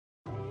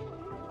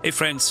Hey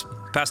friends,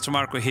 Pastor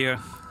Marco here.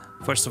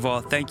 First of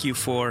all, thank you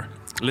for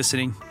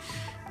listening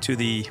to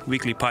the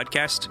weekly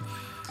podcast.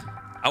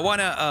 I want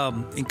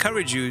to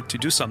encourage you to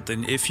do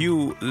something. If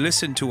you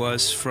listen to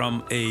us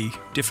from a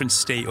different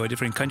state or a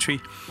different country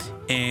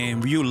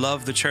and you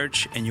love the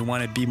church and you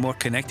want to be more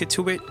connected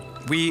to it,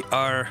 we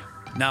are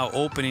now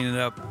opening it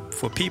up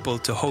for people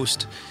to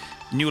host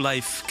New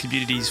Life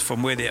communities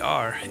from where they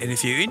are. And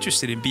if you're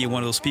interested in being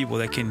one of those people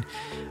that can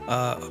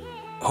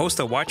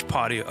host a watch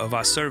party of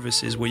our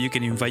services where you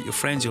can invite your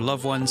friends, your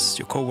loved ones,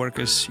 your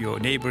co-workers, your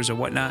neighbors or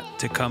whatnot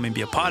to come and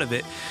be a part of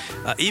it,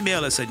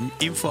 email us at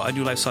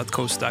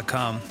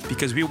info@newlifesouthcoast.com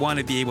because we want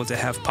to be able to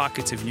have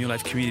pockets of New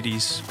Life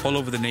communities all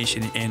over the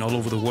nation and all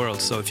over the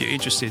world. So if you're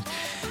interested,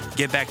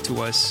 get back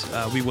to us.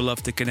 We would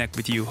love to connect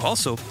with you.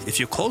 Also, if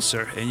you're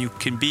closer and you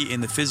can be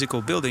in the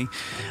physical building,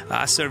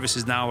 our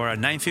services now are at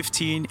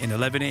 9:15 and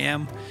 11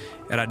 a.m.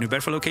 at our New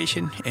Bedford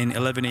location and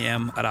 11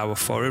 a.m. at our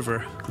Fall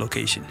River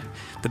location.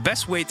 The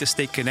best way to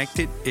stay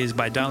connected is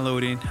by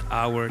downloading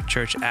our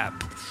church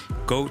app.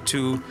 Go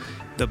to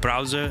the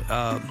browser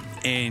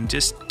and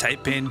just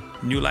type in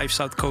New Life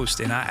South Coast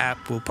and our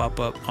app will pop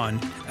up on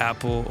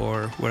Apple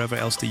or whatever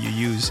else that you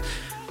use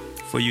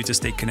for you to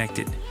stay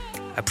connected.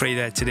 I pray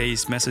that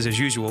today's message, as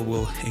usual,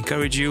 will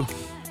encourage you,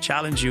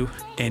 challenge you,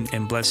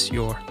 and bless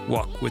your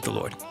walk with the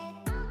Lord.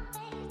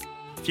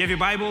 If you have your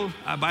Bible,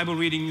 our Bible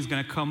reading is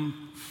going to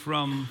come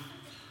from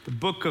the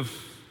book of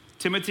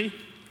Timothy,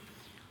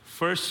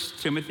 1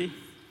 Timothy,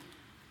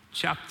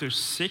 chapter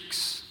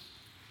 6.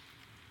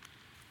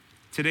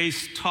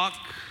 Today's talk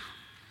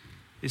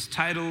is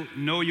titled,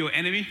 Know Your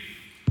Enemy.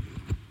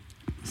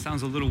 It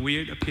sounds a little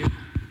weird up here.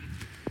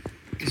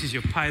 This is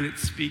your pilot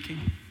speaking.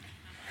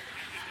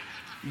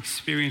 I'm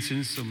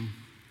experiencing some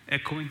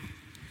echoing.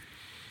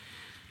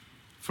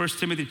 1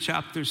 Timothy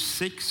chapter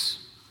 6,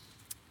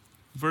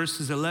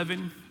 verses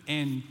 11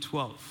 and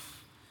 12.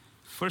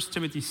 1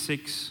 Timothy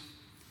 6,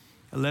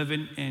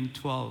 11 and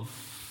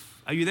 12.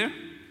 Are you there?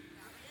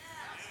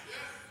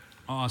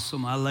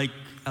 Awesome. I like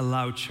a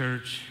loud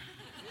church.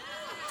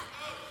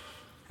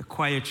 A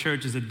quiet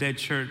church is a dead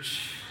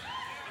church.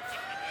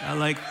 I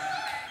like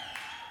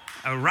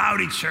a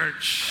rowdy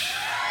church.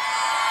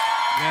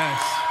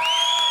 Yes.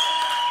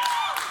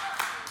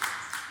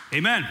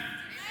 Amen.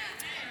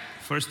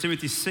 1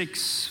 Timothy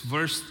 6,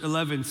 verse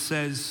 11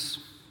 says,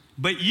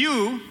 But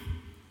you,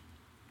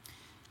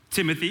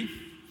 Timothy.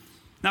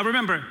 Now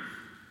remember,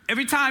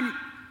 every time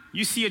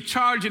you see a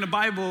charge in the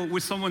Bible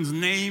with someone's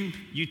name,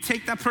 you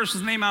take that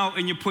person's name out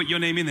and you put your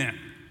name in there.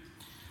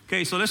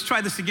 Okay, so let's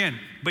try this again.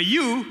 But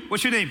you,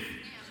 what's your name?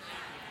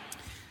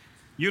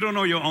 You don't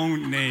know your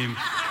own name.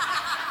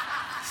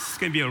 It's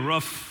gonna be a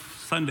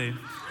rough Sunday.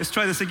 Let's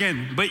try this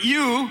again. But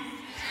you,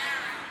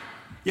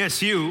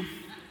 yes, you,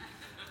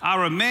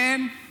 are a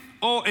man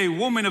or a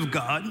woman of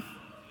God,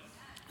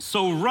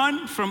 so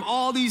run from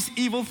all these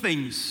evil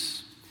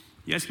things.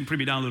 You guys can bring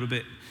me down a little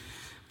bit.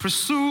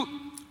 Pursue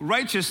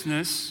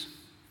righteousness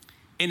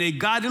in a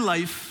godly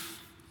life,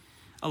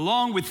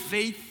 along with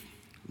faith,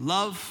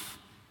 love,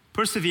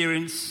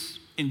 perseverance,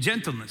 and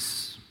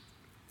gentleness.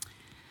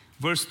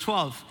 Verse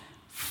 12,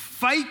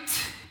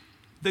 fight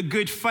the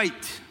good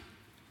fight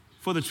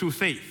for the true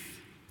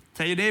faith.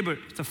 Tell your neighbor,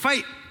 it's a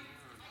fight.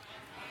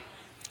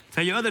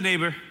 Tell your other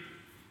neighbor,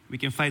 we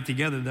can fight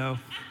together though.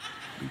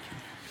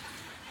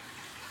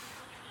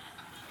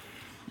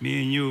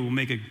 Me and you will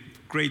make a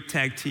great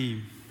tag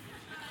team.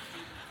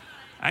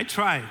 I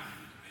try.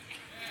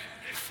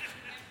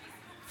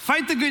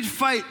 Fight the good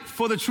fight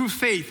for the true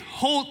faith.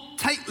 Hold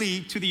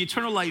tightly to the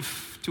eternal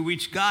life to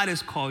which God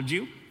has called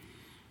you,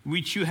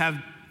 which you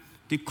have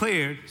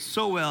declared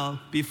so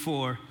well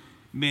before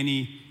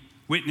many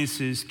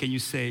witnesses. Can you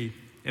say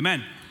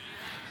amen?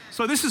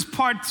 So this is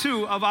part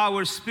 2 of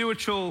our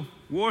spiritual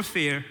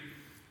warfare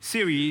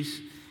series,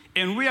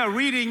 and we are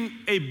reading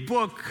a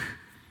book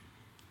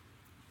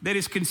that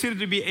is considered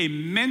to be a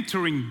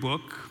mentoring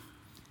book.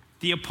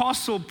 The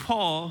Apostle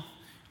Paul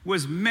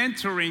was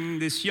mentoring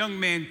this young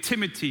man,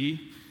 Timothy,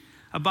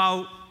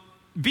 about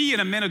being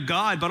a man of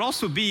God, but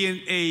also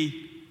being a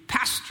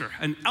pastor,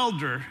 an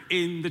elder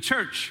in the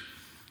church.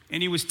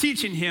 And he was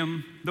teaching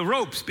him the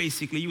ropes,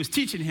 basically. He was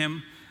teaching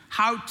him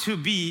how to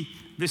be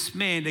this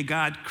man that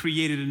God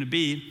created him to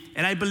be.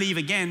 And I believe,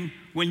 again,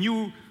 when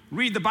you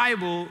read the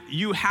Bible,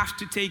 you have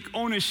to take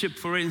ownership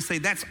for it and say,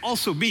 that's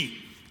also me.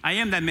 I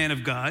am that man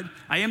of God.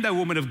 I am that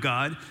woman of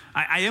God.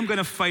 I am going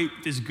to fight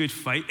this good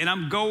fight, and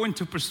I'm going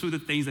to pursue the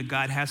things that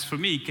God has for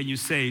me. Can you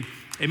say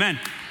amen?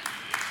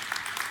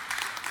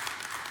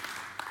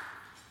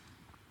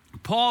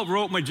 Paul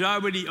wrote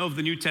majority of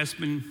the New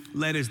Testament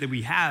letters that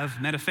we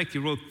have. Matter of fact, he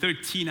wrote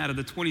 13 out of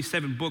the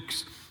 27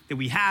 books that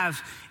we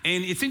have.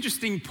 And it's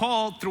interesting,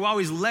 Paul, throughout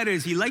his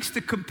letters, he likes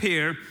to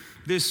compare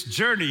this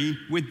journey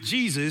with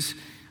Jesus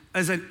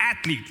as an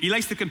athlete. He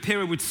likes to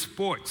compare it with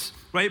sports,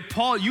 right?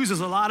 Paul uses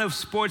a lot of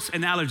sports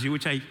analogy,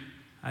 which I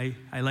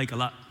like a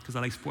lot because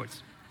I like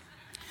sports.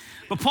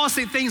 But Paul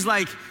said things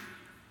like,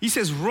 he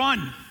says,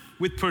 run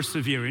with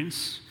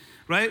perseverance,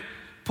 right?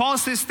 Paul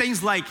says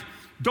things like,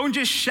 don't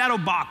just shadow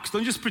box.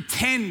 Don't just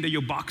pretend that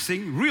you're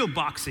boxing, real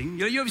boxing.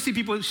 You ever see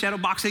people shadow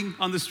boxing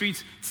on the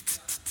streets?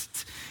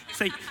 It's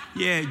like,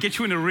 yeah, get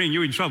you in the ring,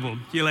 you're in trouble.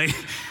 You're like,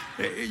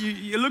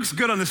 it looks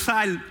good on the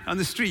side, on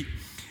the street.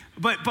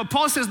 But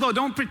Paul says, no,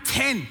 don't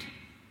pretend.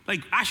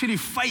 Like, actually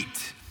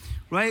fight,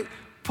 right?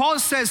 Paul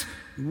says,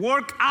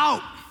 work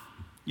out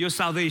your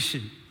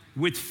salvation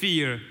with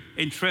fear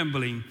and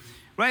trembling,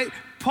 right?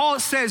 Paul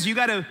says you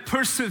got to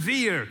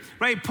persevere,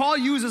 right? Paul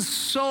uses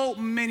so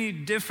many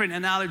different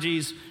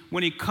analogies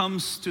when it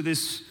comes to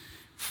this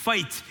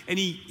fight. And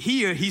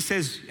he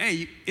says,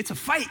 hey, it's a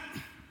fight.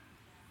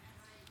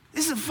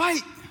 This is a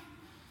fight.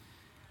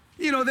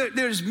 You know,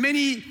 there's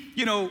many,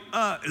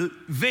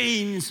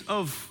 veins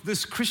of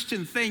this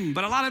Christian thing,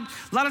 but a lot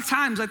of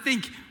times I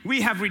think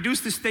we have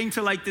reduced this thing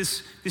to like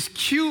this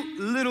cute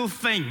little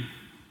thing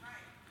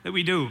that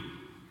we do.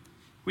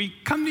 We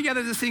come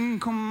together to sing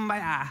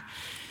Kumbaya,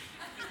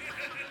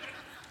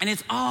 and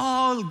it's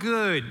all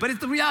good. But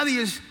the reality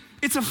is,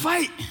 it's a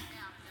fight.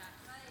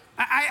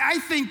 I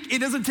think it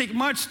doesn't take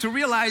much to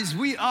realize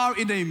we are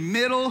in the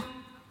middle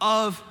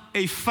of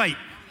a fight.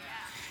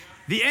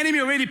 The enemy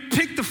already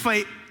picked the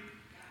fight.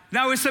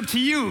 Now it's up to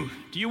you.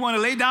 Do you want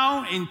to lay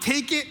down and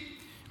take it?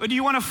 Or do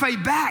you want to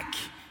fight back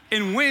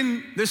and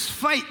win this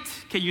fight?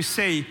 Can you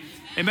say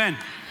amen?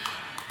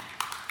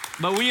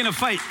 But we in a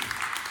fight.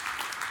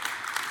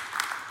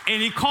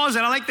 And he calls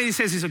it, I like that he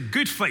says it's a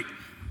good fight.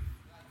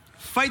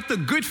 Fight the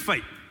good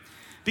fight.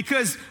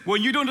 Because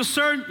when you don't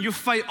discern, you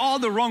fight all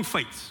the wrong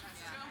fights.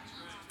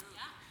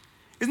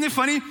 Isn't it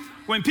funny?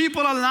 When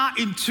people are not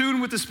in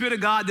tune with the Spirit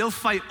of God, they'll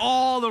fight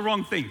all the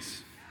wrong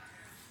things.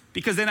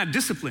 Because they're not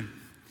disciplined.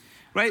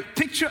 Right?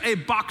 Picture a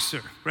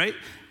boxer, right?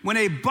 When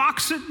a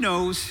boxer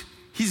knows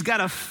he's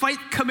got a fight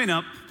coming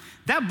up,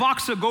 that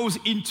boxer goes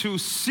into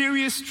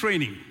serious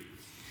training.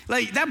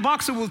 Like, that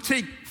boxer will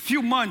take a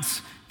few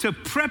months to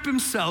prep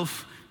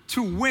himself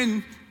to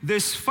win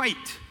this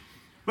fight,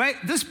 right?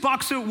 This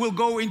boxer will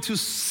go into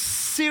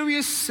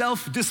serious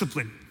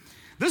self-discipline.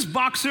 This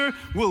boxer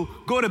will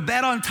go to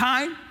bed on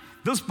time.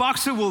 This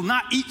boxer will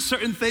not eat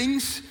certain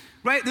things,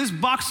 right? This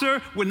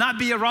boxer will not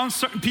be around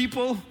certain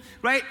people,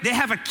 right? They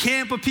have a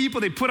camp of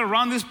people they put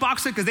around this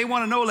boxer because they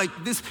want to know, like,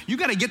 this, you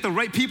got to get the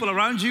right people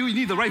around you. You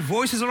need the right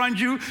voices around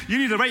you. You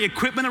need the right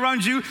equipment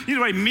around you. You need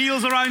the right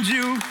meals around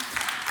you.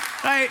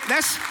 Right?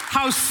 That's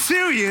how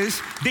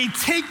serious they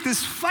take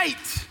this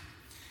fight.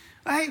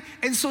 Right?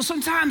 And so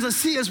sometimes I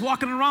see us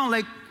walking around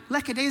like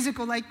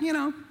lackadaisical, like,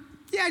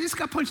 I just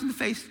got punched in the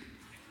face.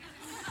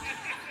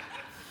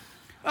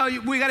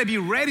 We got to be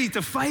ready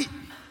to fight.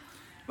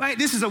 Right?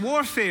 This is a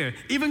warfare.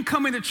 Even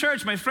coming to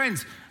church, my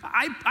friends,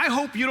 I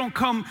hope you don't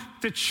come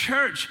to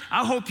church.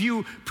 I hope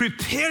you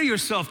prepare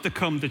yourself to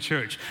come to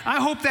church.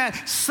 I hope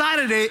that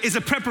Saturday is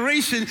a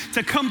preparation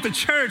to come to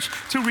church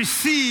to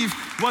receive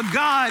what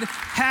God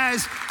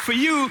has for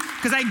you.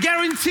 Because I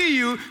guarantee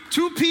you,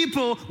 two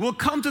people will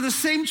come to the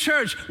same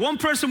church. One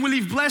person will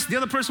leave blessed, the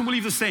other person will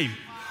leave the same.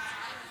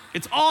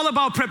 It's all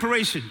about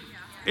preparation.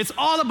 It's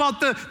all about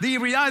the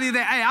reality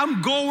that, hey,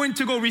 I'm going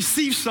to go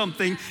receive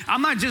something.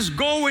 I'm not just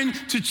going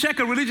to check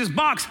a religious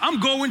box. I'm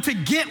going to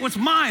get what's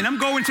mine. I'm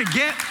going to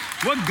get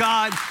what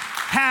God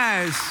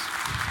has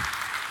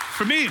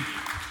for me.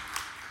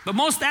 But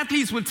most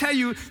athletes will tell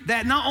you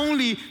that not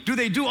only do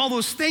they do all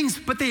those things,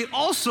 but they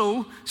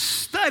also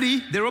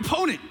study their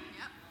opponent.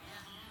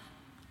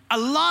 A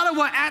lot of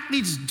what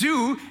athletes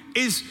do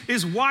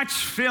is watch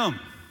film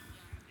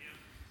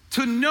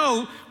to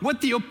know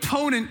what the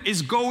opponent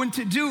is going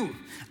to do.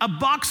 A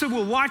boxer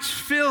will watch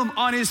film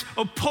on his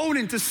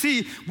opponent to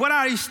see what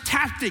are his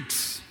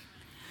tactics,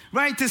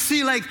 right? To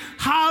see, like,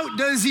 how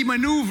does he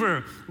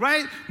maneuver,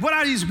 right? What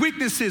are his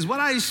weaknesses? What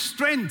are his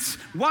strengths?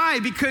 Why?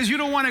 Because you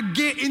don't want to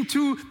get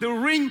into the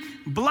ring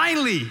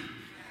blindly,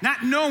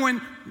 not knowing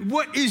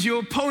what is your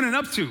opponent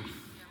up to.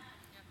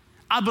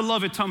 Our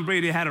beloved Tom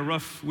Brady had a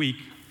rough week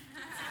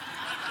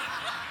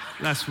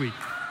last week.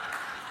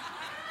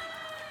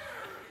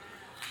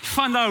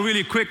 Found out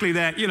really quickly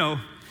that,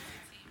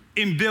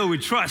 in Bill we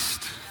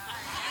trust.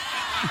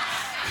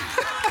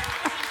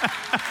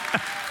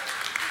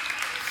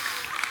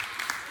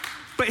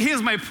 But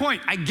here's my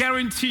point. I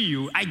guarantee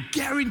you, I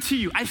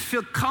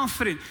feel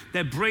confident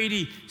that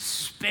Brady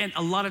spent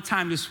a lot of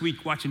time this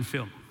week watching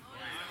film.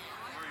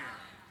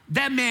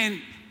 That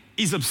man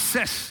is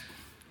obsessed.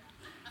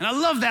 And I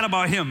love that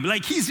about him.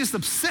 Like, he's just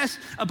obsessed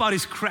about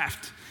his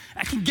craft.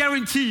 I can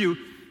guarantee you,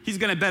 he's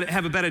going to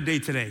have a better day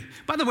today.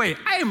 By the way,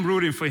 I am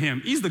rooting for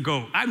him. He's the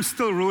GOAT. I'm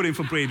still rooting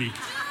for Brady.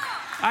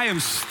 I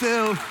am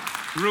still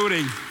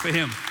rooting for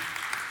him.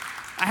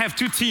 I have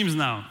two teams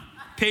now,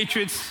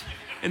 Patriots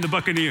and the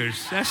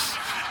Buccaneers. I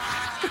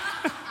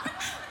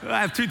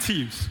have two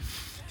teams,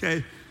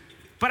 okay?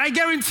 But I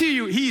guarantee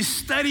you, he's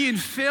studying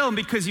film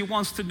because he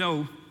wants to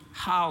know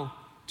how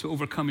to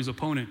overcome his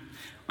opponent.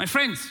 My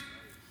friends,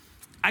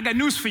 I got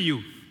news for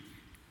you.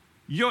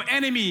 Your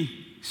enemy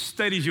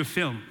studies your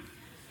film.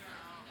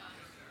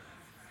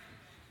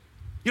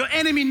 Your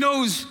enemy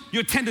knows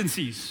your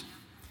tendencies.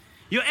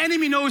 Your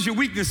enemy knows your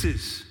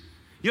weaknesses.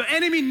 Your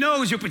enemy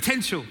knows your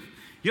potential.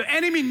 Your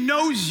enemy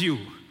knows you.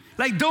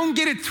 Like, don't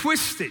get it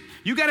twisted.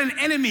 You got an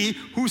enemy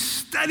who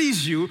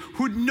studies you,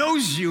 who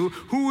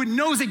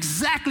knows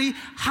exactly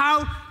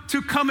how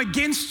to come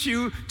against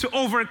you, to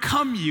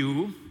overcome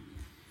you.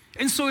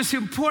 And so it's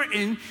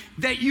important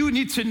that you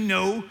need to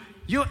know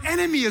your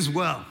enemy as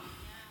well.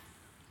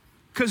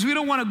 Because we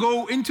don't want to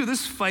go into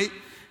this fight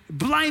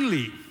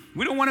blindly.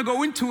 We don't want to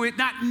go into it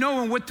not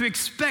knowing what to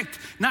expect,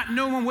 not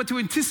knowing what to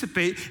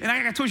anticipate. And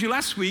like I told you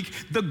last week,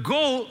 the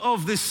goal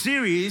of this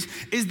series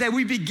is that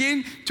we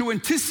begin to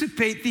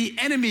anticipate the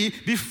enemy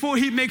before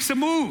he makes a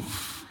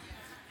move.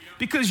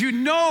 Because you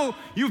know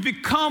you've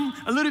become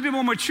a little bit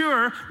more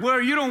mature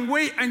where you don't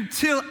wait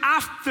until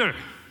after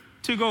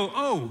to go,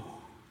 oh.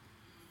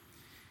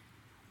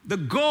 The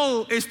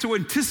goal is to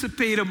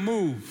anticipate a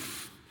move.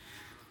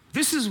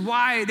 This is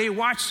why they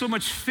watch so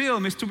much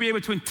film, is to be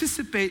able to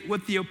anticipate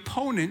what the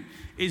opponent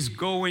is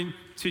going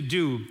to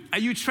do. Are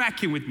you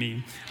tracking with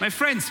me? My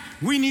friends,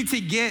 we need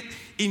to get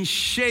in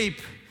shape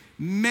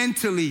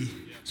mentally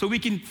so we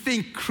can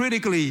think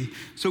critically,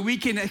 so we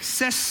can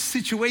assess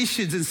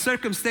situations and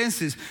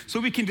circumstances, so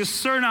we can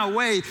discern our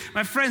way.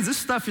 My friends, this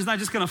stuff is not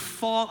just gonna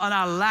fall on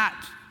our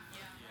lap.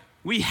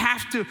 We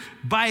have to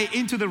buy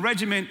into the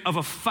regiment of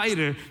a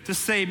fighter to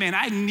say, man,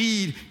 I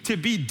need to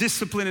be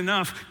disciplined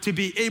enough to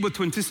be able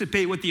to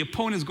anticipate what the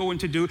opponent is going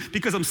to do,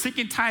 because I'm sick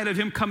and tired of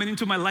him coming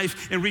into my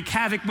life and wreak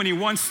havoc when he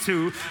wants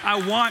to. I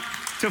want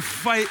to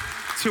fight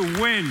to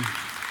win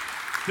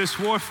this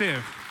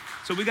warfare.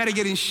 So we got to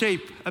get in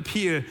shape up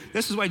here.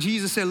 This is why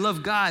Jesus said,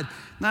 love God,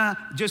 not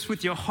just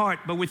with your heart,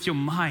 but with your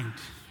mind.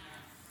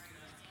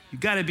 You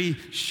gotta be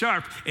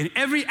sharp. And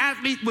every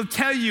athlete will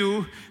tell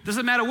you,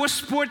 doesn't matter what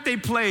sport they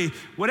play,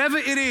 whatever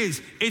it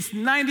is, it's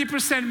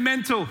 90%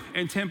 mental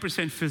and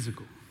 10%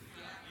 physical.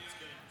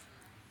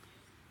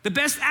 The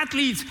best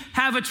athletes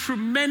have a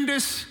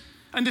tremendous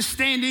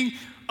understanding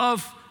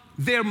of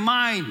their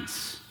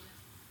minds.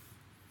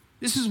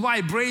 This is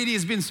why Brady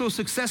has been so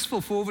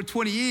successful for over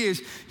 20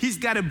 years. He's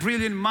got a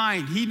brilliant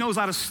mind. He knows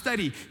how to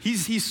study.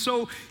 He's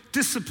so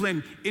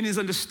disciplined in his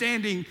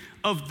understanding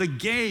of the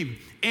game.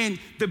 And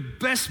the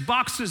best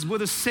boxers were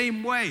the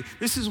same way.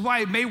 This is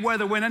why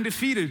Mayweather went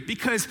undefeated,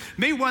 because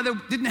Mayweather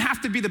didn't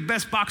have to be the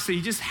best boxer.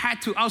 He just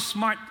had to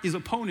outsmart his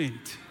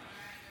opponent.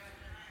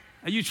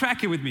 Are you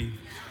tracking with me?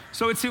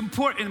 So it's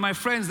important, my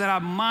friends, that our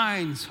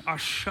minds are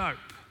sharp.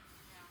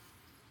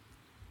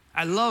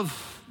 I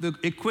love the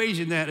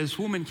equation that this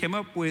woman came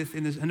up with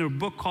in her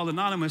book called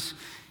Anonymous.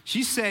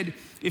 She said,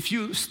 if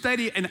you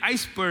study an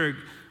iceberg,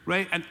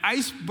 right? An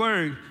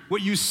iceberg,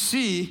 what you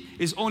see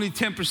is only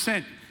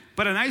 10%.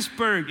 But an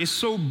iceberg is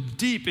so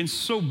deep and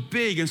so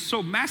big and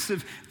so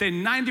massive that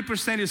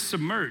 90% is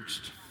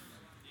submerged.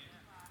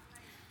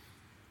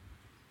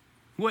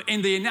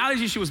 And the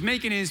analogy she was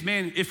making is,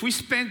 man, if we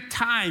spend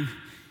time,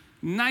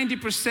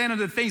 90% of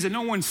the things that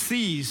no one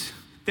sees,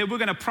 then we're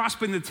going to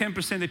prosper in the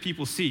 10% that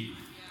people see.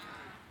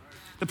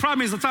 The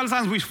problem is, a lot of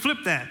times we flip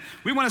that.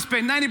 We want to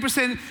spend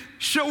 90%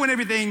 showing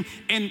everything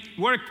and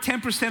work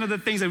 10% of the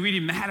things that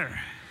really matter.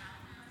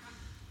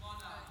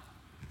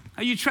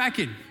 Are you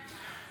tracking?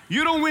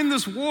 You don't win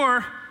this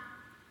war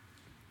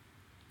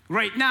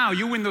right now.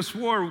 You win this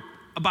war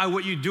about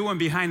what you're doing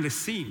behind the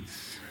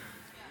scenes.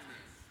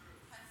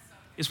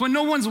 It's when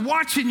no one's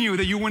watching you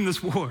that you win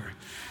this war.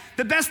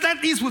 The best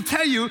athletes will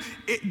tell you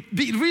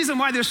the reason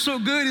why they're so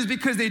good is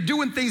because they're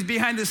doing things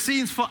behind the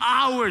scenes for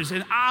hours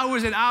and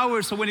hours and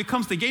hours. So when it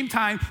comes to game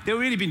time, they've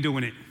already been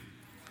doing it.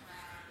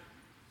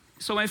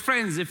 So my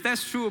friends, if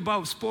that's true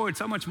about sports,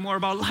 how much more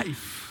about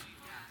life?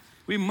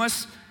 We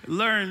must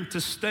learn to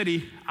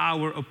study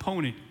our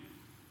opponent,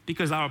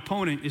 because our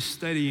opponent is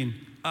studying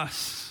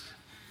us.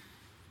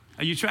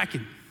 Are you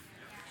tracking?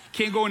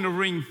 Can't go in the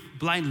ring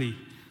blindly.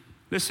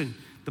 Listen,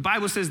 the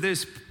Bible says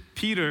this.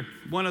 Peter,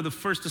 one of the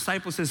first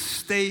disciples, says,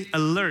 stay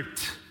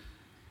alert.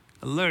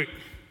 Alert.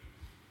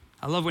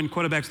 I love when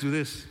quarterbacks do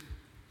this.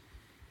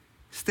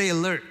 Stay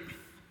alert.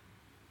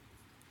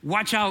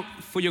 Watch out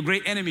for your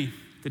great enemy,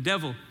 the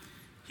devil.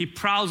 He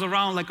prowls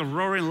around like a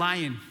roaring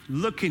lion,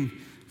 looking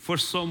for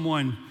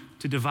someone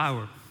to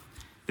devour.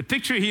 The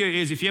picture here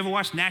is, if you ever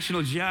watch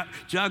National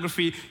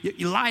Geography,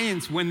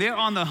 lions, when they're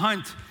on the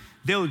hunt,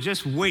 they'll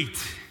just wait.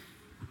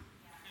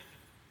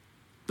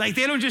 Like,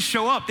 they don't just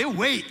show up, they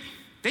wait.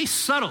 They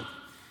subtle.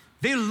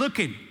 They're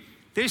looking.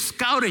 They're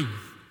scouting.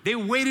 They're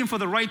waiting for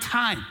the right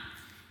time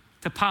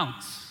to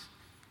pounce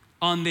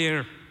on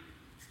their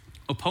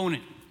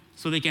opponent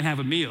so they can have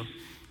a meal.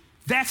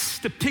 That's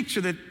the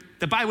picture that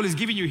the Bible is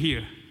giving you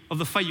here of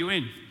the fight you're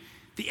in.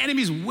 The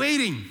enemy's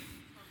waiting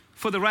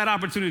for the right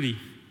opportunity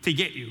to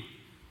get you.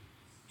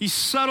 He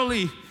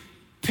subtly,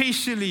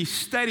 patiently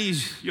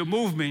studies your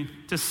movement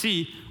to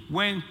see,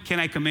 when can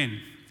I come in?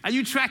 Are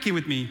you tracking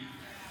with me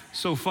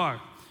so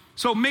far?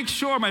 So make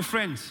sure, my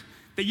friends,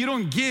 that you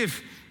don't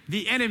give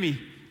the enemy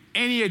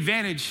any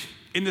advantage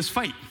in this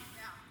fight.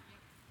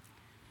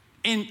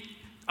 And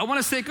I want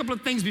to say a couple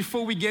of things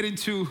before we get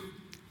into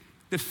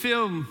the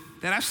film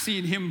that I've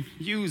seen him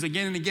use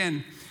again and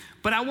again.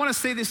 But I want to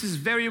say this is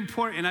very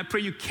important, and I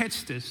pray you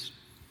catch this.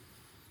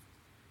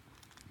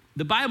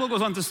 The Bible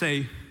goes on to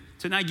say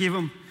to not give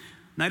them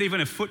not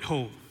even a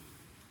foothold.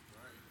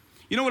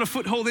 You know what a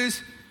foothold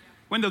is?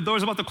 When the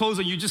door's about to close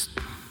and you just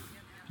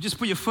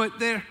put your foot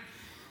there.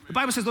 The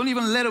Bible says don't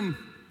even let them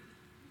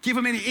give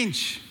them any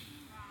inch.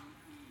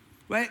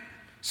 Right?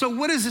 So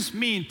what does this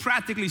mean,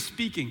 practically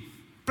speaking?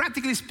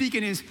 Practically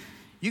speaking is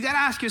you got to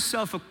ask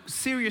yourself a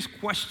serious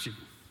question.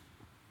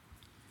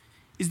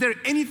 Is there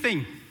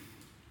anything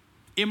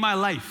in my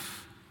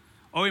life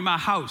or in my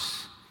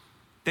house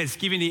that's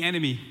giving the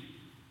enemy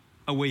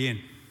a way in?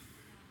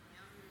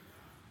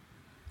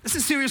 That's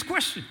a serious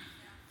question.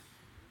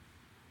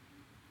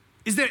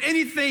 Is there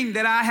anything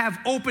that I have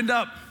opened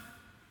up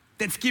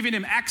that's giving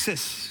him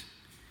access?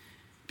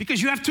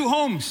 Because you have two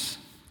homes.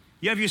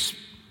 You have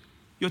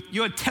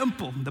your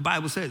temple, the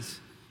Bible says,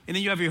 and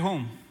then you have your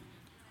home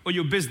or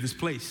your business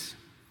place.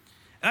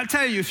 And I'll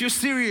tell you, if you're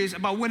serious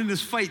about winning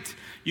this fight,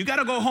 you got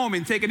to go home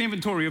and take an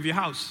inventory of your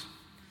house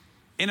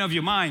and of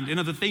your mind and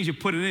of the things you're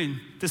putting in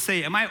to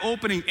say, am I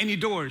opening any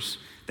doors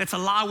that's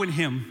allowing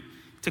him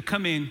to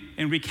come in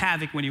and wreak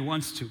havoc when he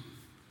wants to?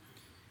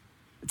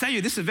 I tell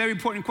you, this is a very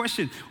important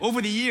question.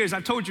 Over the years,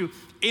 I've told you,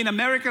 in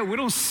America, we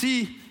don't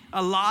see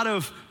a lot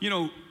of,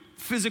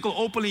 physical,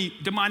 openly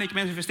demonic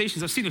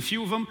manifestations. I've seen a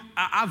few of them.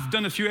 I've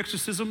done a few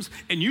exorcisms.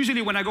 And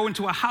usually when I go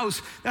into a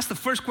house, that's the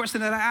first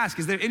question that I ask.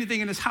 Is there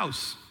anything in this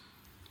house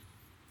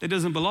that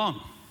doesn't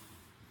belong?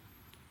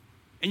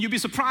 And you'd be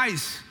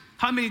surprised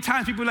how many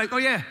times people are like, oh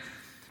yeah.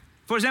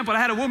 For example, I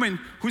had a woman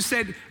who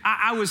said,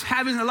 I was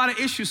having a lot of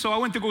issues, so I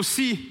went to go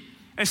see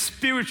a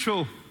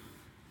spiritual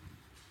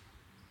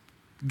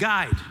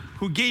guide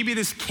who gave me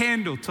this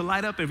candle to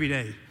light up every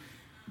day.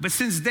 But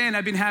since then,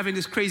 I've been having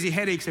these crazy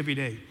headaches every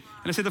day.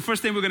 And I said, the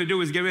first thing we're going to do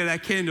is get rid of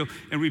that candle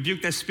and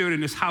rebuke that spirit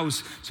in this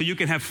house so you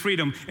can have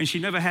freedom. And she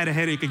never had a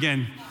headache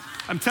again.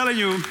 I'm telling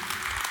you,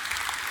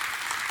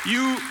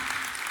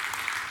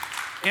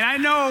 and I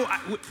know,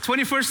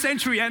 21st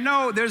century, I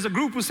know there's a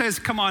group who says,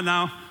 come on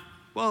now.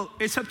 Well,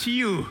 it's up to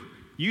you.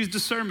 Use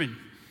discernment.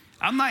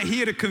 I'm not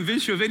here to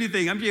convince you of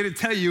anything. I'm here to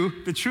tell you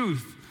the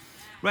truth.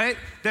 Right?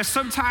 That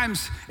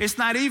sometimes it's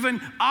not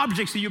even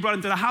objects that you brought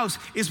into the house,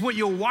 it's what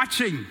you're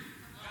watching.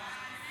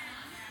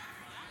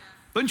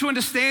 Don't you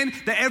understand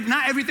that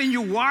not everything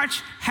you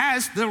watch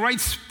has the right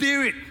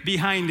spirit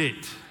behind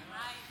it?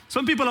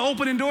 Some people are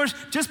opening doors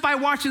just by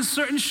watching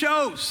certain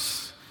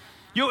shows.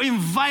 You're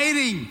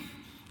inviting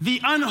the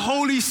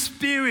unholy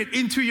spirit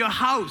into your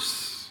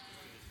house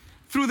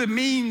through the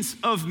means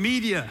of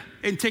media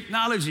and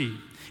technology.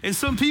 And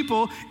some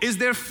people, it's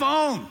their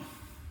phone.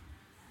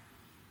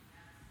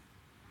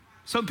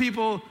 Some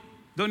people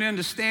don't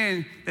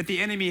understand that the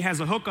enemy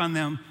has a hook on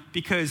them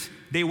because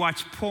they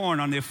watch porn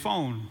on their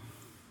phone.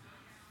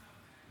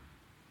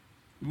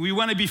 We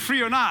want to be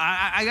free or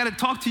not. I got to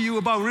talk to you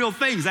about real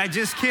things. I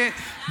just can't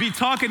be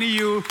talking to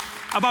you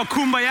about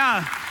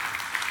kumbaya.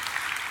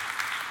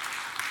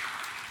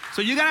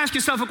 So you got to ask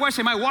yourself a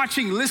question. Am I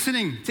watching,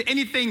 listening to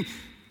anything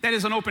that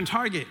is an open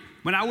target?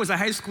 When I was a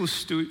high school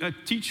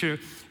teacher,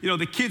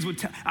 the kids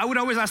I would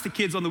always ask the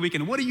kids on the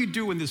weekend, what are you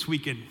doing this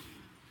weekend?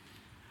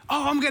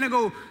 Oh, I'm going to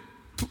go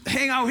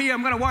hang out here.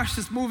 I'm going to watch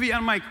this movie. And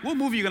I'm like, what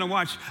movie are you going to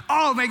watch?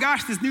 Oh my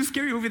gosh, this new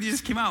scary movie that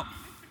just came out.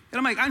 And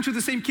I'm like, aren't you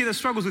the same kid that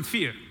struggles with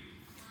fear?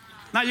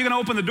 Now you're going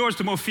to open the doors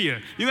to more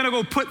fear. You're going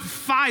to go put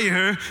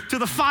fire to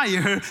the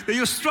fire that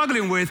you're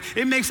struggling with.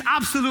 It makes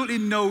absolutely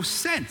no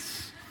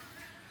sense.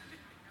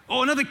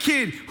 Or another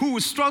kid who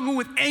would struggle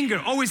with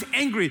anger, always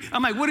angry.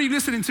 I'm like, what are you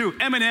listening to?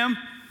 Eminem?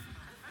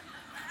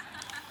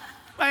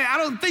 Like, I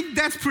don't think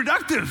that's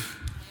productive.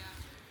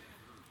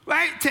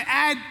 Right? To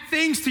add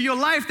things to your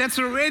life that's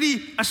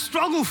already a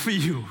struggle for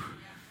you.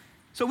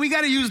 So we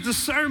got to use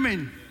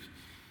discernment.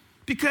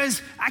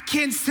 Because I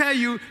can't tell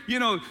you,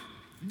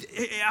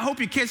 I hope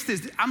you catch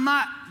this. I'm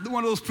not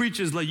one of those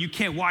preachers like you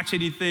can't watch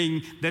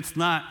anything that's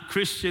not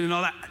Christian and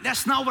all that.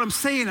 That's not what I'm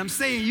saying. I'm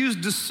saying use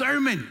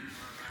discernment.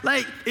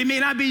 Like it may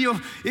not be your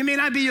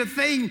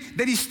thing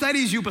that he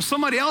studies you, but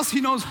somebody else he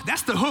knows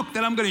that's the hook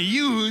that I'm going to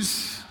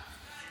use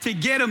to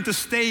get him to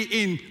stay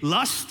in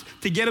lust,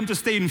 to get him to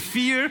stay in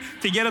fear,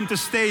 to get him to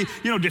stay,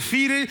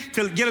 defeated,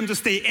 to get him to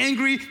stay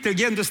angry, to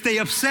get him to stay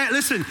upset.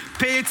 Listen,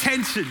 pay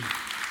attention.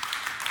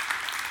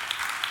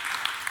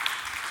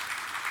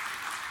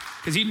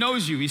 Because he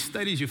knows you, he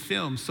studies your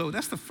film. So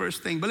that's the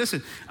first thing. But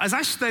listen, as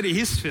I study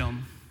his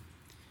film,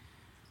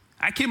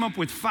 I came up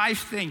with 5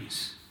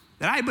 things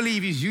that I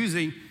believe he's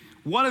using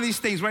one of these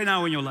things right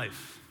now in your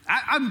life.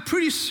 I'm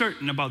pretty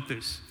certain about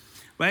this,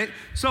 right?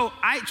 So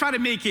I try to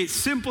make it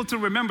simple to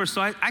remember.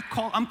 So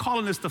I'm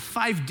calling this the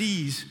 5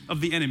 Ds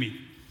of the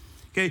enemy.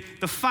 Okay,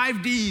 the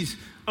 5 Ds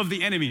of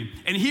the enemy.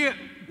 And here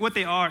what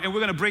they are, and we're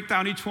gonna break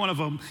down each one of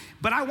them.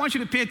 But I want you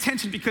to pay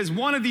attention because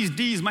one of these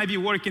Ds might be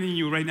working in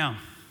you right now.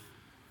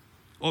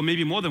 Or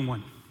maybe more than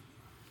one,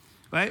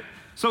 right?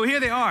 So here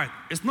they are.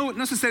 It's not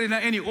necessarily in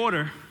any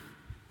order,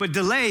 but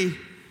delay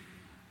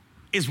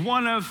is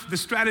one of the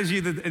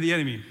strategies of the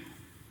enemy.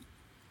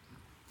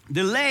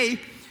 Delay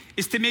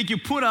is to make you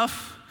put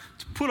off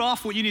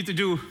what you need to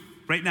do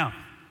right now.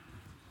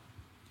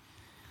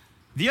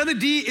 The other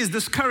D is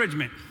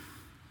discouragement.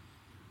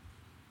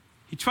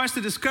 He tries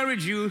to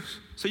discourage you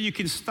so you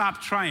can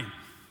stop trying.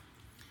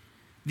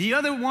 The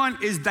other one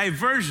is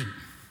diversion,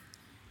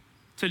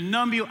 to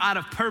numb you out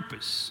of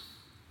purpose.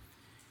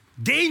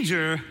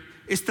 Danger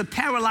is to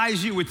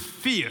paralyze you with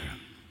fear.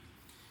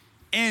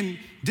 And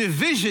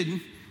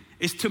division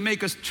is to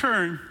make us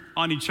turn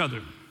on each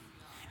other.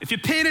 If you're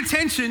paying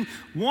attention,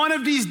 one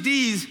of these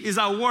D's is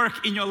at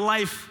work in your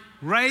life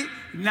right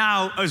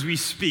now as we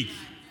speak.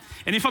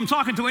 And if I'm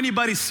talking to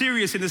anybody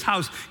serious in this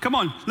house, come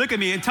on, look at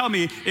me and tell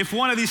me if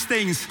one of these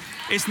things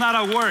is not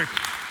at work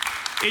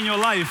in your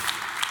life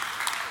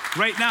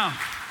right now.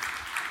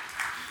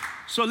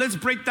 So let's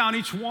break down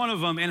each one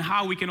of them and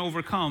how we can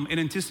overcome and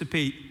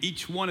anticipate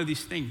each one of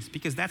these things,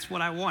 because that's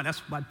what I want.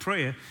 That's my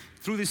prayer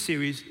through this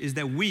series, is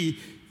that we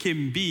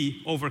can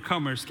be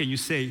overcomers. Can you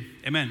say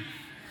amen?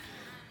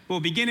 Well,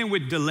 beginning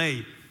with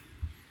delay.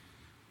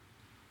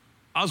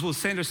 Oswald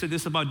Sanders said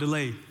this about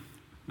delay.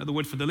 Another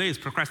word for delay is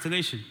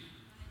procrastination.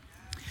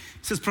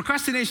 It says,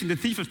 procrastination, the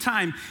thief of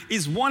time,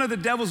 is one of the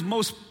devil's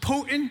most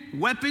potent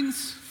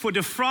weapons for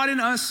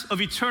defrauding us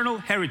of eternal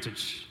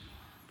heritage.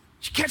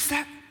 Did you catch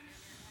that?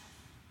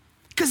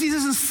 Because he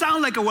doesn't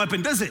sound like a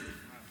weapon, does it?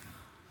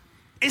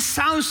 It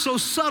sounds so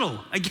subtle.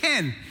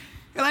 Again,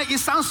 like it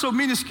sounds so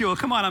minuscule.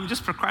 Come on, I'm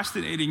just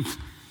procrastinating.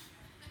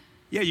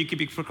 Yeah, you could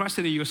be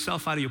procrastinating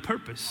yourself out of your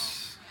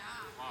purpose.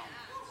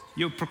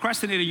 You're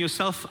procrastinating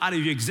yourself out of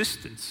your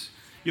existence.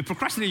 You're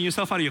procrastinating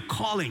yourself out of your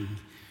calling.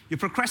 You're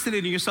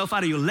procrastinating yourself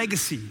out of your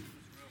legacy.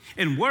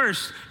 And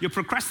worse, you're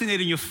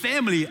procrastinating your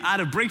family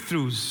out of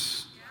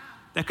breakthroughs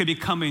that could be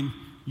coming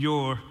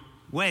your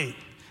way.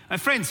 My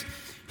friends,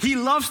 he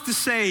loves to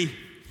say,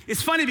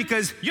 it's funny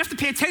because you have to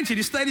pay attention.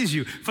 He studies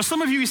you. For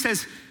some of you, he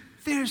says,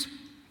 there's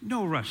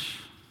no rush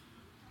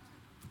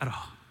at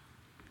all.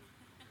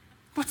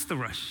 What's the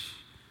rush?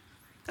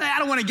 I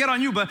don't want to get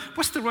on you, but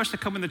what's the rush to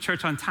come into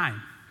church on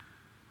time?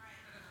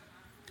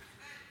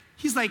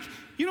 He's like,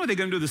 you know they're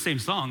going to do the same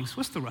songs.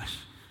 What's the rush?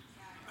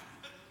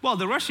 Well,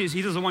 the rush is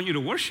he doesn't want you to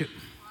worship.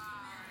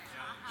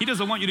 He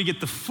doesn't want you to get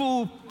the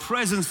full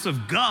presence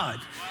of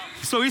God.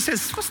 So he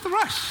says, what's the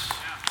rush?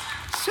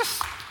 It's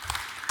just,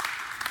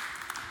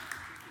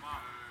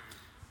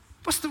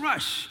 what's the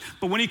rush?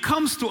 But when he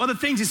comes to other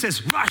things, he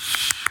says,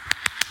 rush.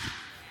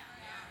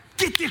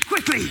 Get there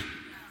quickly.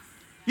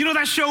 You know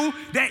that show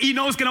that he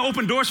knows is going to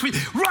open doors for you?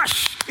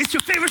 Rush. It's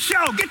your favorite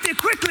show. Get there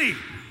quickly.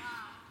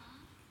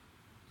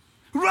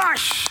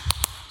 Rush.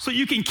 So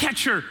you can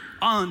catch her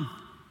on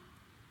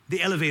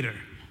the elevator.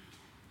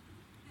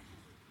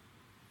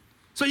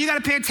 So you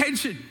got to pay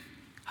attention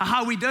to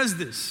how he does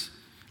this.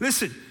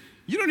 Listen,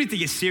 you don't need to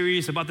get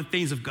serious about the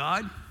things of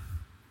God. You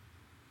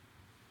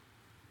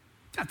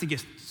have to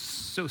get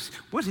so,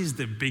 what is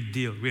the big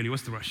deal, really?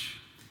 What's the rush?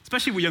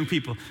 Especially with young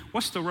people.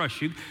 What's the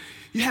rush?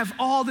 You have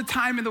all the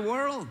time in the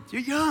world.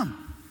 You're young.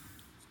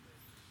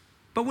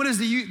 But what is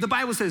the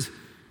Bible says?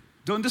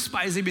 Don't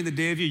despise him in the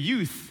day of your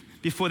youth,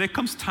 before there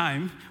comes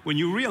time when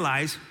you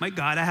realize, my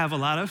God, I have a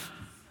lot of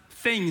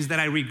things that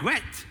I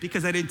regret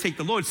because I didn't take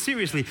the Lord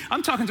seriously.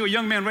 I'm talking to a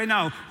young man right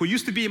now who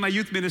used to be in my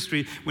youth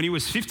ministry when he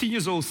was 15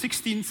 years old,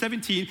 16,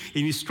 17,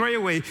 and he strayed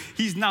away.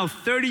 He's now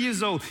 30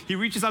 years old. He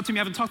reaches out to me.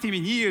 I haven't talked to him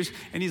in years,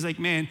 and he's like,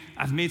 man,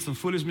 I've made some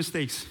foolish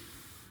mistakes,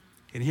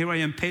 and here I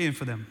am paying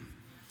for them.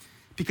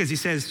 Because he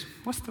says,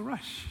 what's the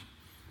rush?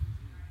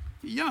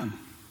 You're young.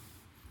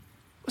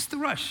 What's the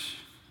rush?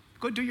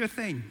 Go do your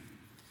thing.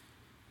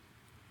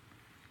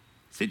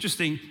 It's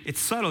interesting. It's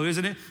subtle,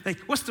 isn't it? Like,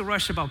 what's the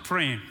rush about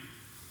praying?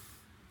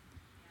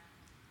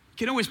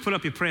 You can always put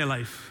up your prayer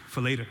life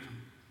for later.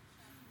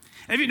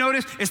 Have you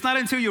noticed? It's not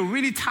until you're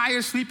really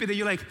tired, sleepy, that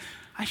you're like,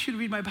 I should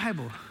read my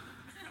Bible.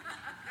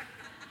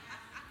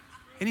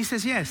 And he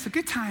says, yeah, it's a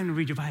good time to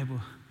read your Bible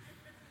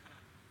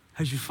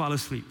as you fall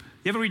asleep.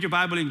 You ever read your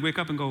Bible and wake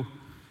up and go,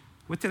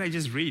 what did I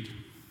just read?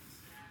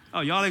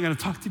 Oh, y'all ain't going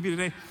to talk to me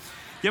today?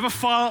 You ever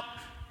fall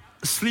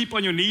asleep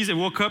on your knees and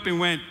woke up and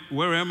went,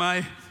 where am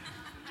I?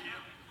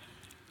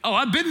 Oh,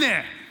 I've been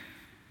there.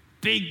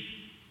 Big,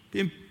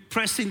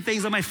 impressing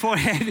things on my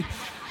forehead.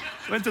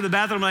 Went to the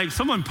bathroom like,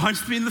 someone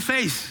punched me in the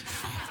face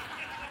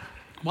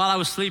while I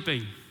was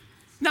sleeping.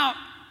 Now,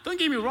 don't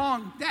get me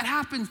wrong. That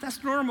happens.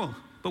 That's normal.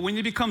 But when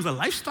it becomes a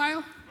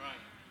lifestyle,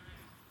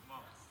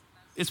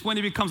 it's when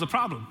it becomes a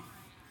problem.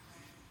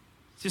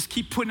 Just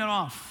keep putting it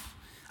off.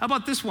 How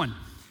about this one?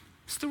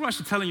 It's the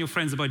rush of telling your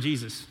friends about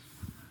Jesus.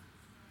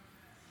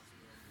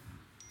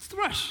 It's the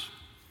rush.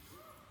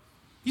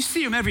 You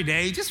see them every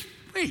day. Just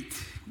wait.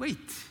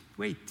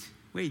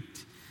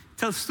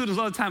 Tell students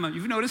all the time,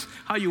 you've noticed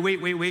how you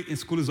wait, and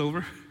school is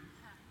over?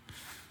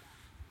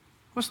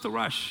 What's the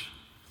rush?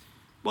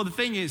 Well, the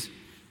thing is,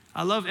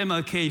 I love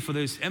MLK for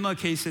this.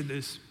 MLK said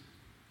this: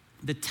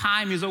 the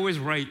time is always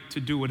right to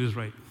do what is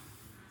right.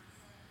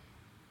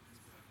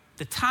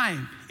 The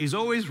time is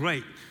always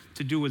right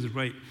to do what is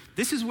right.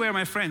 This is where,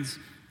 my friends,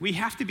 we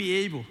have to be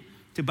able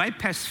to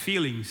bypass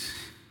feelings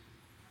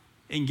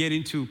and get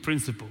into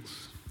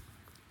principles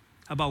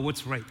about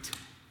what's right.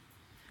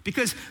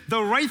 Because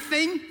the right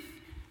thing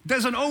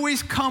doesn't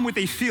always come with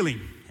a feeling.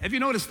 Have you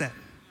noticed that?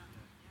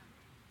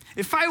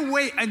 If I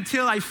wait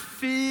until I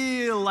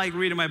feel like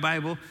reading my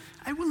Bible,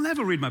 I will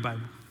never read my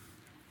Bible.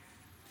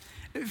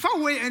 If I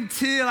wait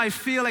until I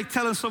feel like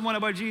telling someone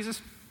about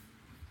Jesus,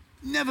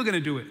 never gonna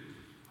do it.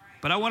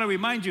 But I wanna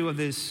remind you of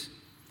this.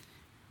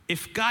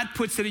 If God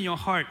puts it in your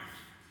heart,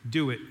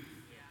 do it.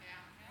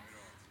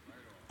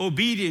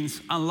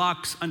 Obedience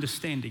unlocks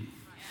understanding.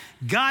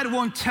 God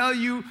won't tell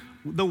you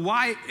the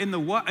why and the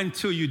what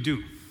until you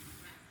do.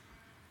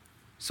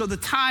 So the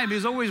time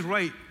is always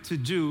right to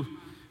do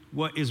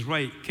what is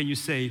right. Can you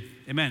say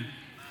amen?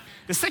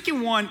 The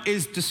second one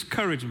is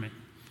discouragement.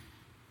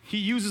 He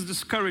uses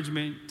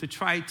discouragement to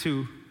try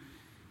to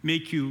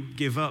make you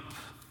give up.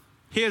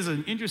 Here's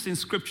an interesting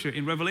scripture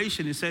in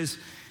Revelation. It says,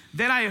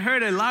 "Then I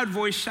heard a loud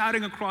voice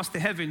shouting across the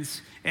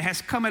heavens, 'It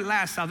has come at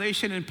last,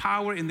 salvation and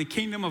power in the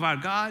kingdom of our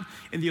God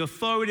and the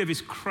authority of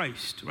his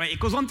Christ.'" Right? It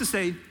goes on to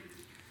say,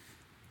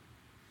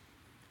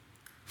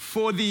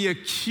 "For the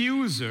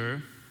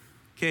accuser,"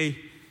 okay,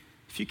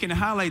 if you can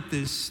highlight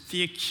this,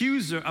 "the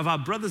accuser of our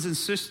brothers and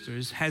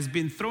sisters has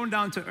been thrown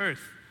down to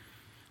earth,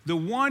 the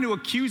one who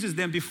accuses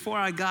them before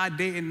our God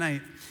day and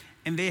night,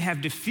 and they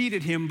have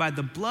defeated him by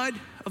the blood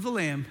of the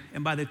Lamb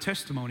and by their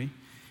testimony,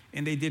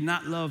 and they did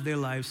not love their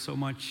lives so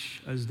much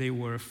as they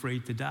were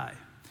afraid to die."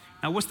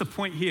 Now, what's the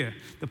point here?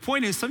 The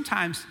point is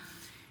sometimes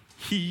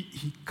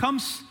he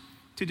comes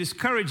to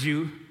discourage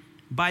you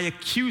by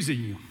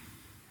accusing you.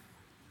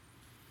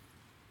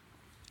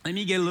 Let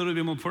me get a little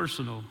bit more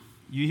personal.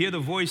 You hear the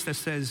voice that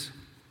says,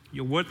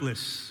 "You're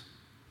worthless.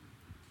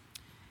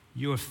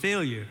 You're a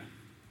failure.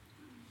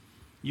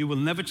 You will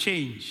never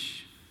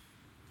change.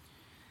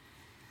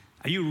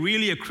 Are you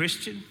really a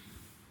Christian?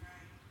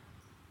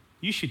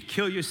 You should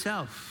kill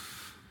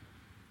yourself."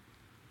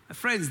 My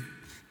friends,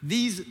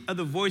 these are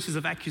the voices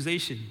of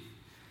accusation.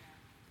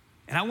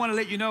 And I want to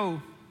let you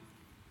know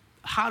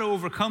how to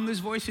overcome these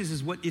voices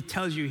is what it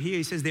tells you here.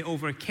 He says they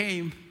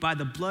overcame by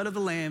the blood of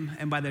the Lamb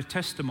and by their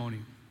testimony.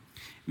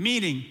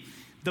 Meaning,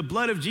 the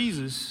blood of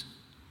Jesus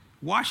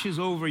washes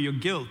over your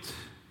guilt,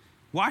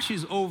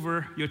 washes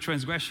over your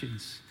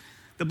transgressions.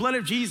 The blood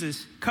of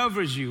Jesus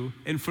covers you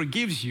and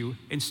forgives you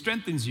and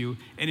strengthens you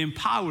and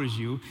empowers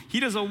you. He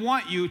doesn't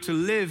want you to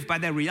live by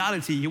that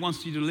reality. He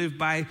wants you to live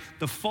by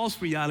the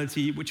false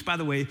reality, which, by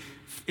the way,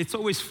 it's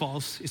always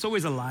false. It's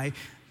always a lie.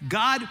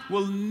 God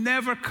will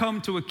never come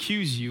to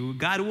accuse you.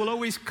 God will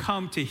always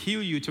come to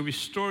heal you, to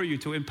restore you,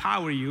 to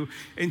empower you,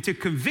 and to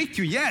convict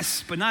you,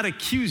 yes, but not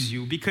accuse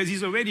you, because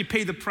he's already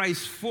paid the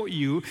price for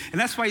you.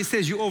 And that's why he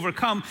says you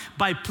overcome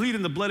by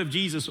pleading the blood of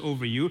Jesus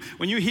over you.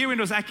 When you're hearing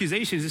those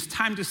accusations, it's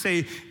time to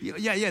say,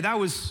 yeah, that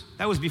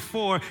was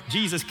before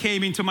Jesus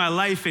came into my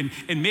life and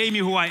made me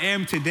who I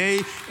am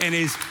today, and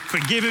is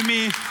forgiving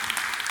me,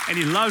 and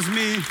he loves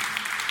me,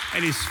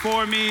 and he's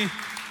for me.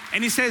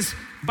 And he says,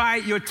 by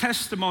your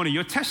testimony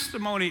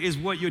is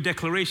what your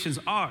declarations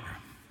are,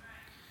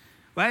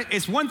 right?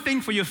 It's one thing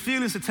for your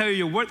feelings to tell you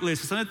you're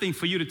worthless. It's another thing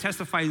for you to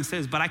testify and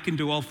says, "But I can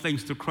do all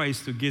things through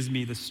Christ who gives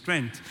me the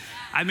strength."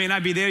 I may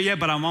not be there yet,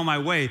 but I'm on my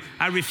way.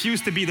 I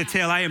refuse to be the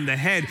tail, I am the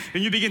head.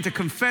 And you begin to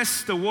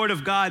confess the word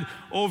of God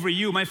over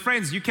you. My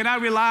friends, you cannot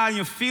rely on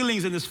your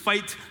feelings in this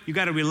fight. You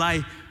got to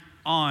rely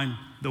on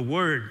the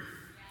word.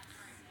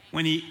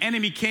 When the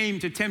enemy came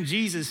to tempt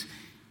Jesus,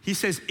 he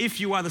says, "If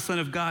you are the Son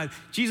of God."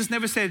 Jesus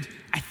never said,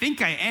 "I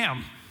think I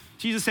am."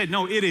 Jesus said,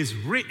 "No, it is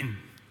written."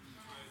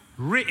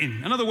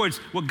 Written. In other words,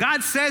 what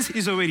God says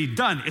is already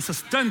done. It's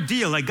a done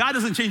deal. Like, God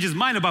doesn't change his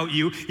mind about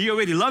you. He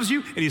already loves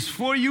you, and he's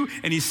for you,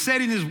 and he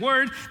said in his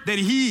word that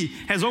he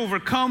has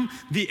overcome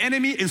the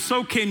enemy, and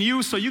so can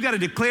you. So you got to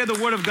declare the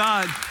word of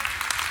God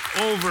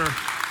over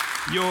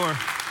your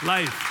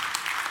life.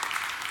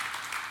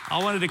 I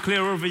want to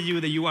declare over you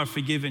that you are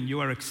forgiven,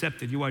 you are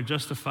accepted, you are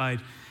justified.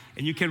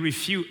 And you can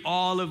refute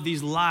all of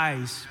these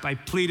lies by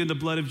pleading the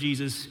blood of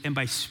Jesus and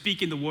by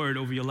speaking the word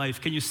over your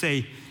life. Can you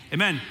say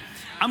amen?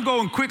 I'm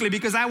going quickly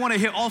because I want to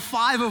hear all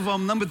 5 of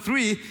them. Number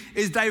 3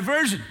 is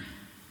diversion.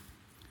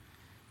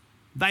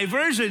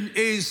 Diversion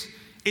is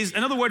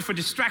another word for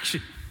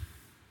distraction.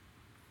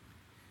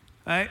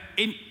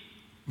 In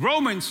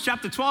Romans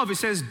chapter 12, it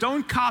says,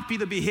 "Don't copy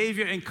the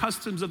behavior and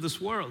customs of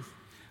this world,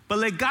 but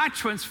let God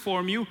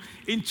transform you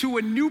into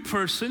a new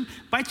person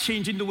by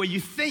changing the way you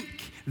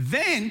think.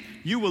 Then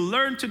you will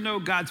learn to know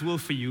God's will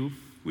for you,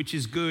 which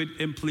is good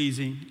and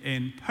pleasing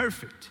and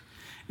perfect."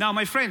 Now,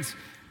 my friends,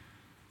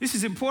 this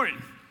is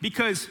important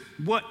because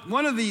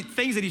one of the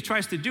things that he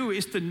tries to do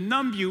is to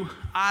numb you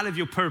out of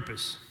your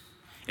purpose.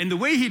 And the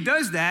way he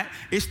does that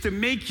is to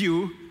make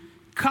you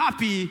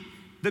copy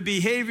the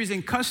behaviors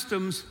and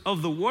customs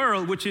of the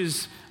world, which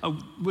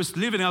was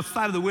living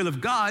outside of the will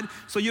of God,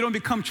 so you don't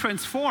become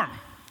transformed.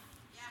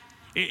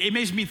 It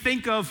makes me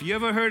think of, you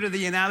ever heard of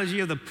the analogy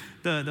of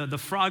the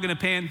frog in a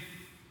pan?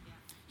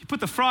 You put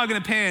the frog in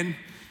a pan,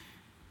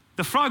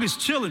 the frog is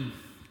chilling,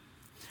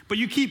 but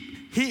you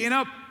keep heating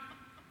up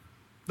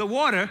the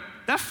water.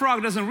 That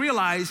frog doesn't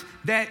realize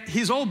that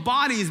his whole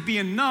body is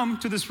being numb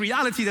to this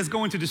reality that's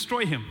going to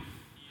destroy him.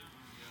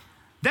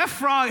 That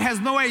frog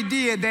has no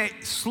idea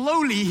that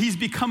slowly he's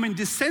becoming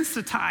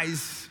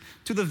desensitized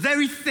to the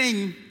very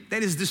thing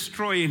that is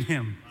destroying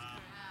him.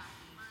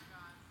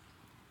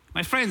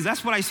 My friends,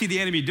 that's what I see the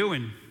enemy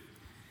doing.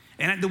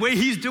 And the way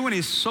he's doing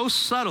is so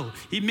subtle.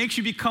 He makes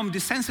you become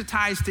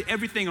desensitized to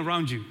everything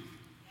around you.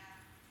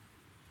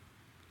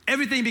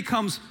 Everything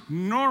becomes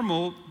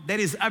normal that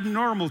is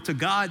abnormal to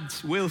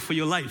God's will for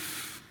your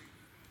life.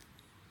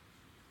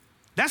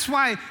 That's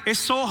why it's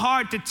so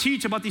hard to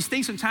teach about these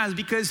things sometimes,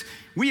 because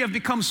we have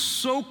become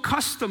so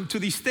accustomed to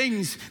these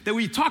things that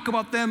when we talk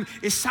about them,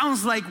 it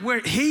sounds like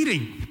we're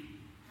hating.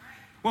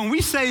 When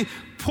we say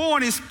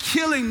porn is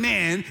killing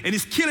man and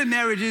it's killing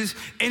marriages,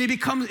 and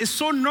it's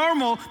so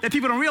normal that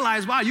people don't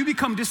realize, wow, you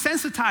become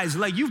desensitized.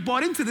 Like you've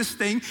bought into this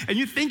thing and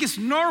you think it's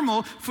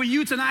normal for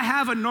you to not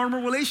have a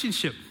normal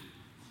relationship.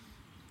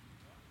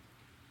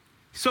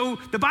 So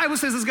the Bible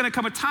says there's going to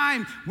come a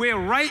time where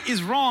right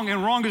is wrong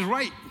and wrong is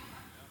right.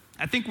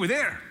 I think we're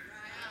there.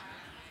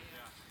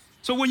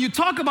 So when you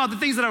talk about the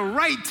things that are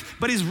right,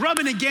 but is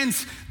rubbing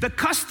against the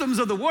customs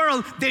of the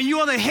world, then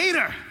you're the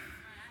hater.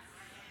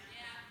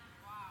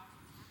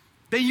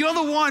 Then you're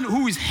the one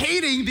who is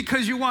hating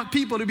because you want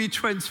people to be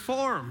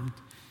transformed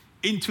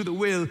into the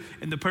will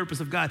and the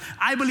purpose of God.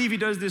 I believe he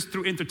does this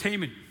through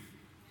entertainment.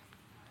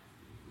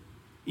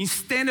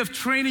 Instead of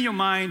training your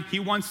mind, he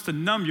wants to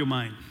numb your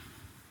mind.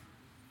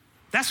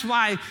 That's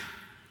why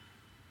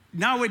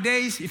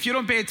nowadays, if you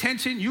don't pay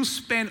attention, you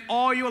spend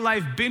all your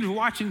life binge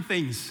watching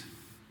things,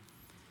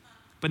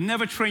 but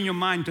never train your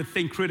mind to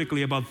think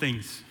critically about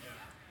things.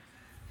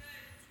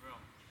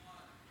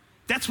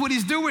 That's what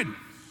he's doing.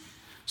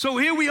 So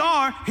here we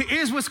are.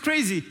 Here's what's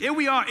crazy. Here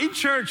we are in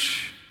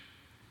church,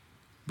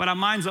 but our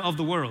minds are of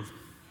the world.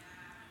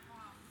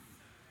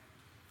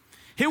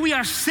 Here we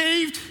are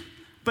saved,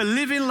 but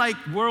living like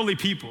worldly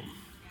people.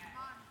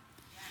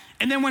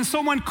 And then when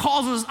someone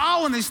calls us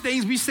out on these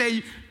things, we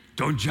say,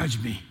 don't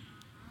judge me.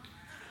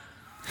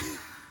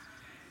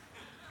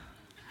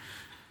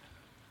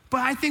 But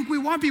I think we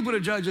want people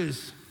to judge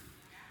us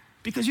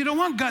because you don't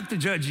want God to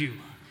judge you.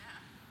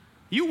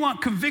 You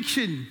want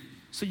conviction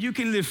so you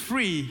can live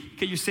free.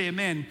 Can you say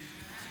amen?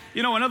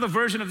 You know, another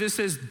version of this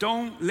says,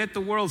 don't let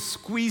the world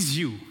squeeze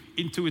you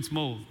into its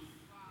mold.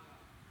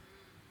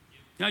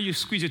 You know, you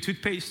squeeze your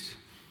toothpaste,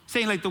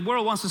 saying like the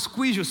world wants to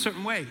squeeze you a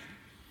certain way.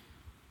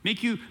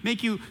 Make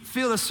you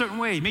feel a certain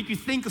way, make you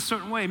think a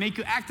certain way, make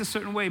you act a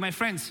certain way. My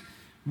friends,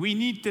 we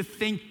need to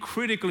think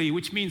critically,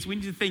 which means we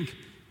need to think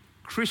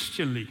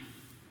Christianly.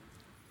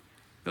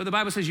 Though the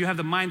Bible says you have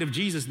the mind of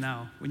Jesus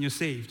now when you're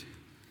saved.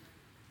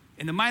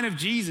 And the mind of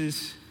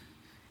Jesus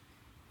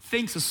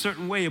thinks a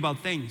certain way about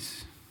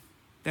things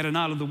that are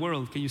not of the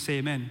world. Can you say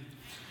amen?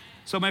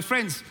 So my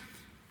friends,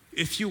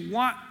 if you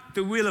want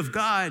the will of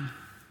God,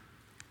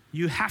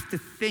 you have to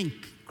think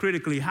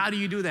critically. How do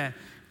you do that?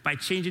 By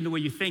changing the way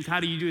you think. How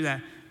do you do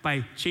that?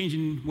 By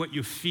changing what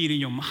you feed in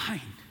your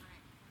mind.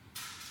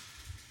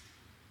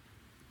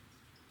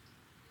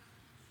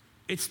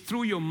 It's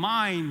through your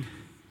mind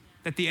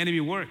that the enemy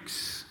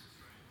works.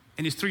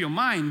 And it's through your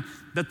mind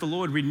that the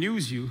Lord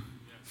renews you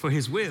for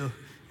his will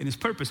and his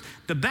purpose.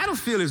 The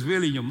battlefield is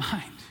really your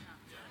mind.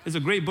 There's a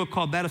great book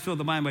called Battlefield of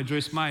the Mind by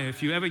Joyce Meyer.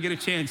 If you ever get a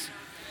chance,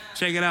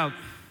 check it out.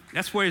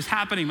 That's where it's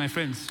happening, my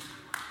friends.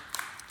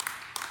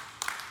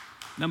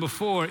 Number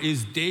 4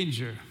 is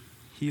danger.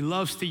 He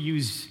loves to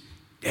use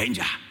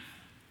danger.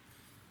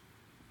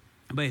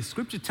 But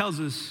scripture tells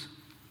us,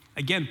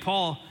 again,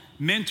 Paul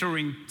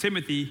mentoring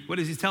Timothy, what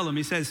does he tell him?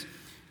 He says,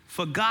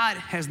 for God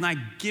has not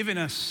given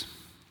us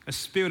a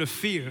spirit of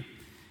fear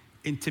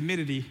and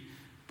timidity,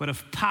 but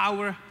of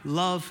power,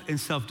 love, and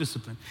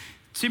self-discipline.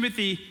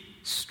 Timothy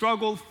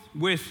struggled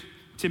with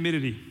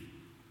timidity.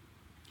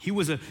 He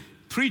was a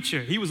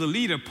preacher. He was a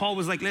leader. Paul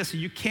was like, listen,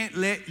 you can't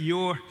let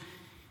your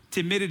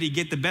timidity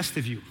get the best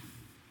of you.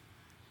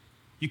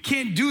 You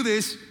can't do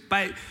this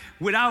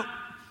without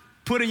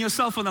putting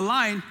yourself on the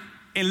line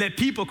and let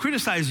people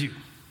criticize you.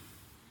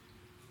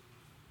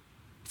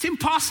 It's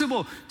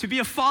impossible to be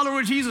a follower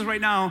of Jesus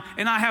right now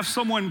and not have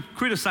someone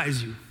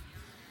criticize you.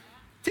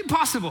 It's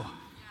impossible.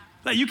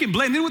 Like you can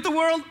blend in with the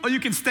world or you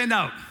can stand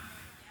out.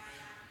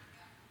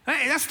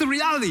 Hey, that's the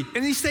reality.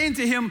 And he's saying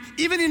to him,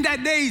 even in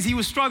that days, he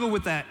would struggle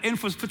with that. And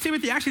for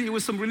Timothy, actually, it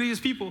was some religious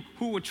people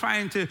who were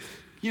trying to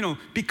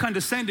be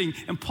condescending.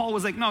 And Paul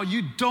was like, no,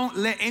 you don't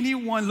let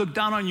anyone look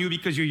down on you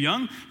because you're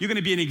young. You're going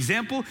to be an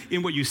example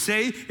in what you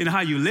say, in how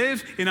you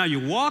live, in how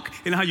you walk,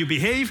 in how you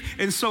behave.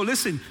 And so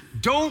listen,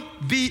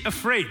 don't be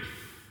afraid,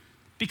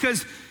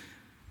 because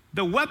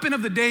the weapon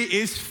of the day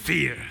is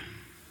fear.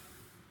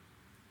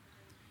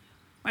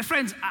 My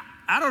friends,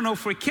 I don't know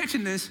if we're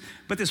catching this,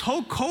 but this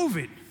whole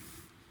COVID,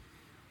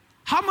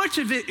 how much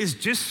of it is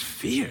just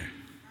fear?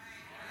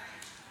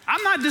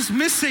 I'm not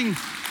dismissing,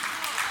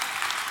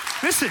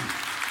 listen,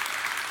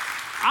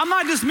 I'm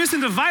not dismissing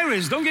the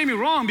virus, don't get me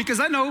wrong,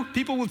 because I know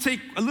people will take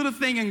a little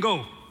thing and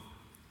go,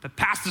 the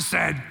pastor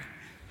said.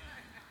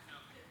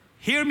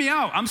 Hear me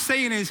out. I'm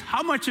saying is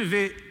how much of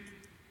it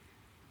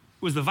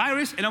was the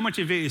virus and how much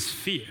of it is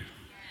fear?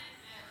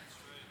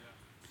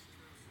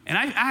 And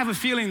I have a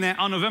feeling that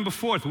on November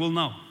 4th, we'll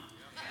know.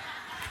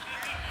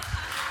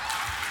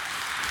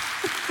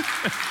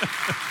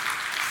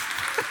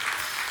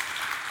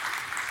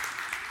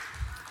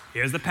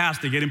 Here's the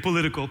pastor getting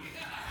political.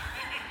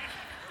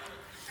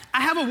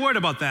 I have a word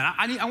about that.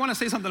 I want to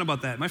say something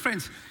about that. My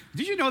friends,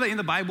 did you know that in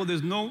the Bible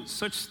there's no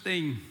such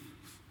thing,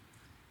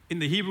 in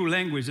the Hebrew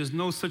language, there's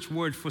no such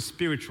word for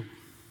spiritual?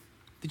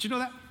 Did you know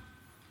that?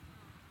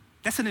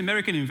 That's an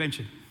American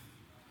invention.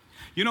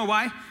 You know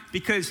why?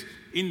 Because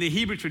in the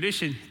Hebrew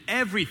tradition,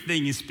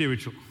 everything is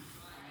spiritual.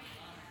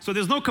 So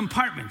there's no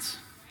compartments.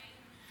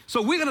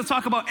 So we're going to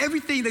talk about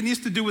everything that needs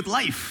to do with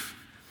life.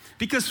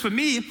 Because for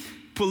me,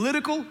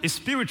 political is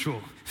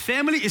spiritual.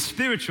 Family is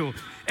spiritual.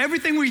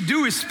 Everything we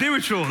do is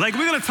spiritual. Like,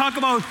 we're going to talk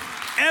about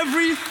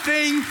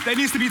everything that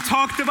needs to be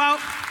talked about.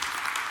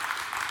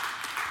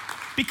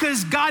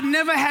 Because God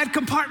never had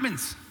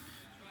compartments.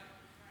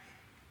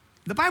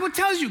 The Bible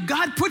tells you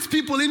God puts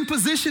people in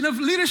position of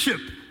leadership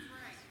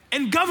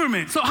and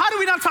government. So how do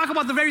we not talk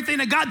about the very thing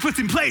that God puts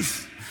in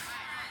place?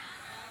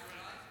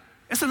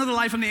 That's another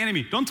lie from the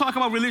enemy. Don't talk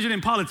about religion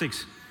and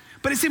politics.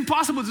 But it's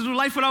impossible to do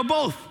life without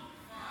both.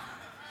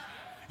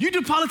 You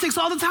do politics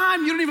all the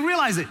time. You don't even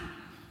realize it.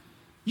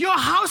 Your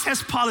house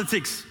has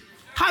politics.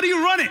 How do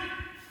you run it?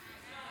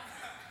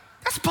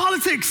 That's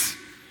politics.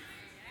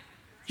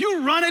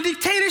 You run a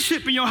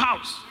dictatorship in your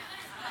house.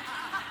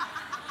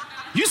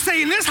 You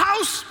say, in this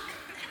house,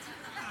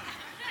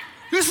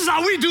 this is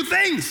how we do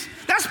things.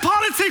 That's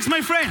politics,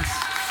 my friends.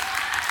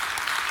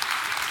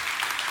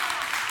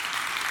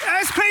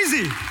 That's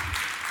crazy.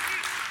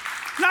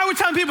 Now we're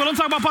telling people, don't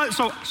talk about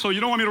politics. So you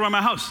don't want me to run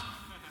my house?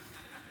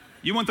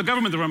 You want the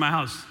government to run my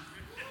house?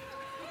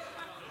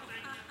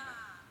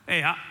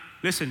 Hey,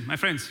 listen, my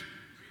friends.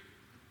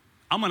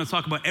 I'm going to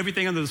talk about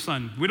everything under the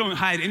sun. We don't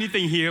hide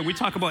anything here. We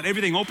talk about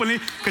everything openly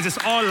because it's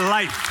all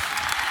life.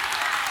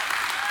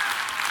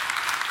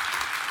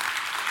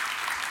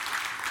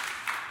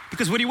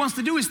 Because what he wants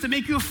to do is to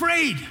make you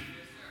afraid.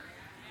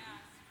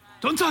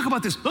 Don't talk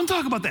about this. Don't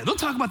talk about that. Don't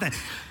talk about that.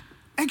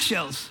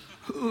 Eggshells.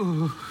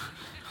 Ooh.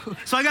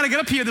 So I got to get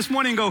up here this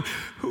morning and go,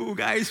 oh,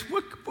 guys,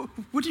 what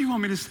do you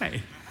want me to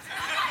say?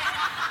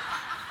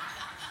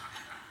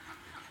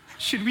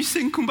 Should we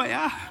sing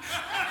Kumbaya?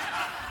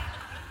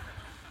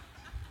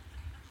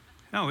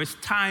 No, it's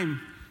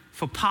time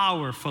for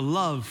power, for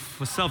love,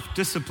 for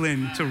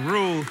self-discipline to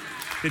rule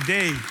the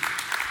day.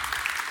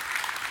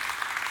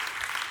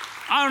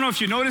 I don't know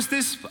if you noticed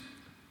this,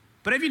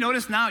 but have you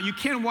noticed now you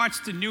can't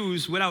watch the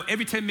news without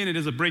every 10 minutes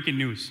there's a breaking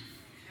news?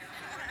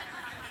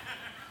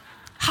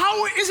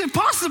 How is it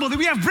possible that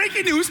we have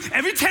breaking news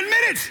every 10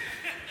 minutes?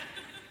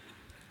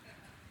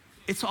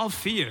 It's all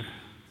fear.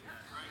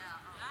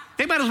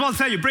 They might as well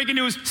tell you, breaking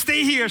news,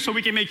 stay here so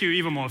we can make you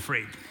even more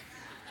afraid.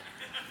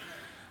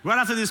 Right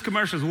after these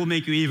commercials, we'll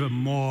make you even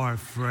more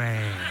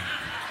afraid.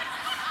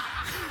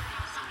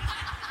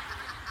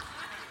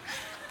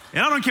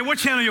 And I don't care what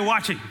channel you're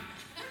watching.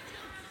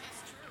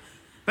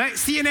 Right?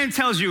 CNN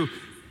tells you,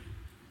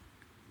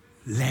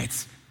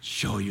 let's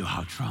show you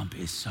how Trump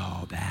is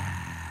so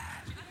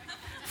bad.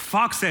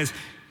 Fox says,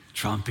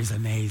 Trump is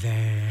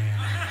amazing.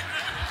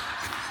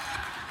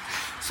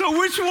 So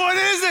which one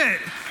is it?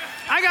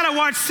 I gotta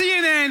watch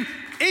CNN,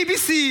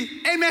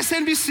 ABC,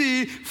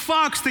 MSNBC,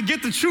 Fox to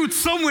get the truth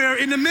somewhere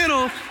in the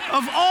middle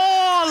of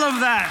all of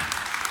that.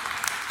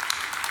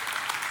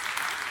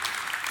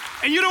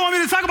 And you don't want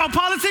me to talk about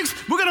politics?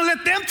 We're gonna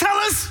let them tell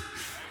us?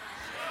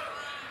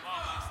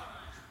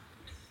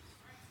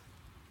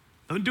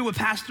 Don't do it,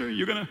 Pastor.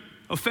 You're gonna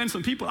offend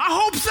some people. I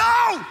hope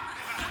so!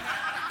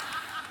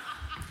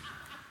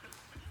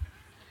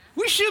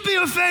 We should be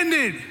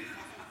offended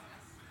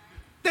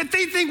that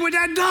they think we're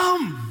that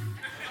dumb.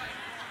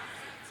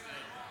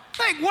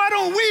 Like, why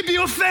don't we be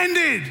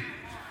offended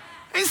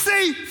and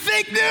say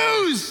fake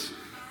news?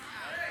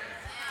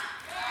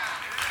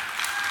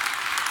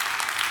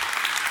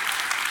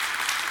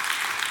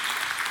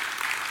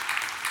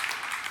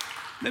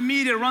 The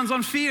media runs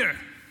on fear.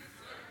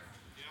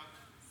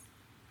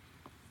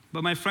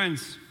 But my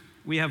friends,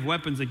 we have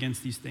weapons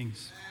against these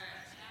things.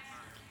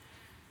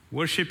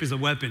 Worship is a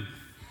weapon.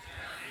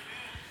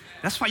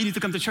 That's why you need to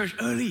come to church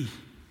early.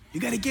 You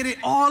got to get it,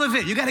 all of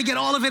it. You got to get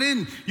all of it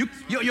in.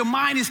 Your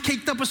mind is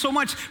caked up with so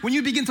much. When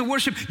you begin to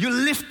worship, you're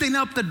lifting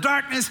up the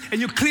darkness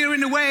and you're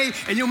clearing the way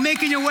and you're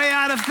making your way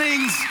out of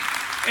things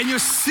and you're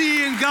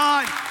seeing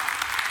God.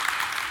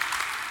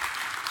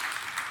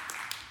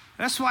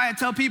 That's why I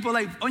tell people,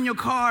 like, on your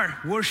car,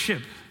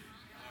 worship.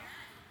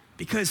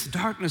 Because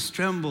darkness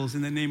trembles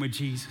in the name of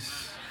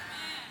Jesus.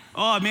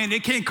 Oh, man, they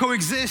can't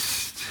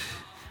coexist.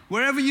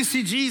 Wherever you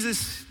see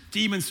Jesus,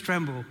 demons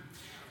tremble.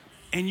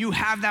 And you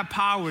have that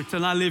power to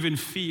not live in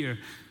fear.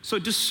 So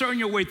discern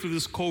your way through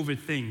this COVID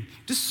thing.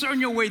 Discern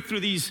your way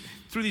through these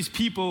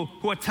people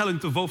who are telling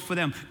to vote for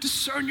them.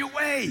 Discern your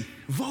way.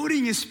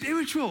 Voting is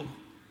spiritual.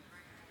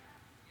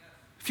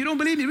 If you don't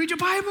believe me, read your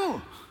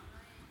Bible.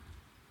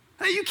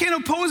 Hey, you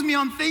can't oppose me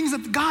on things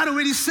that God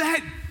already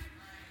said.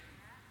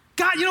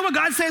 God, you know what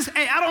God says?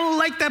 Hey, I don't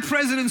like that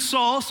President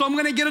Saul, so I'm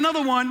going to get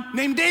another one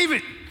named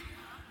David.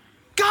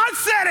 God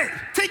said it.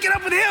 Take it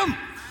up with him.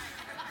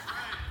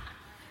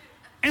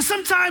 And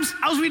sometimes,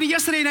 I was reading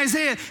yesterday in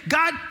Isaiah,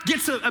 God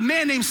gets a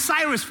man named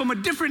Cyrus from a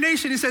different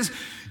nation. He says,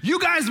 You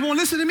guys won't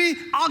listen to me,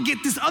 I'll get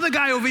this other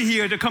guy over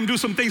here to come do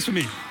some things for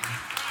me.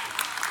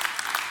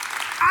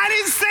 I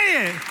didn't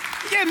say it.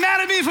 You get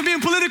mad at me for being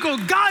political.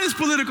 God is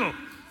political.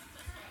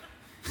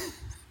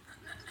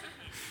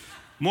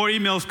 More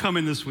emails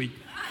coming this week.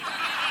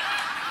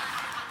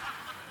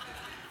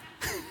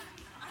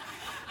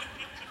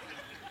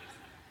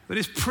 But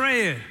it's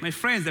prayer, my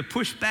friends, that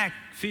push back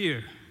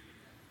fear.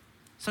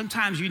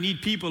 Sometimes you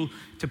need people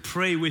to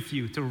pray with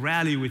you, to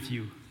rally with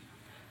you.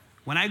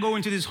 When I go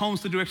into these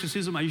homes to do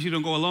exorcism, I usually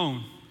don't go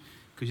alone.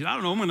 Because I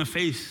don't know what I'm going to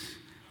face.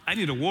 I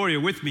need a warrior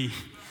with me.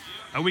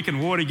 And we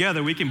can war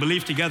together, we can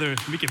believe together,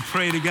 we can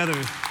pray together.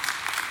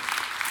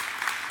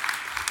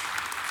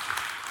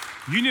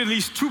 You need at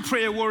least 2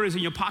 prayer warriors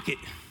in your pocket.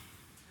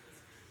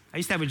 I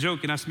used to have a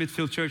joke in our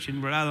Smithfield Church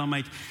in Rhode Island. I'm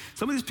like,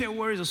 some of these prayer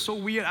warriors are so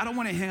weird, I don't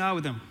want to hang out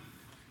with them.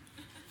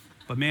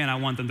 But man, I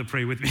want them to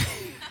pray with me.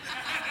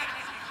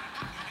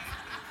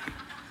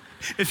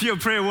 If you're a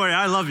prayer warrior,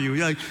 I love you.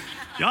 You're like,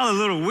 y'all are a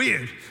little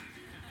weird.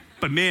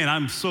 But man,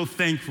 I'm so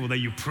thankful that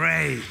you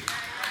pray.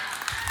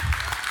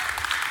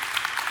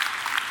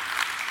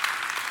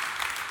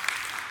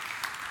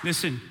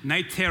 Listen,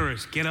 night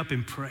terrors, get up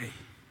and pray.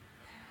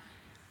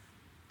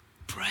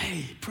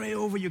 Pray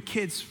over your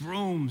kids'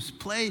 rooms.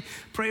 Pray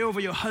over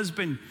your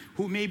husband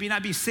who maybe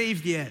not be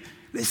saved yet.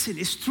 Listen,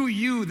 it's through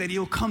you that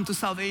he'll come to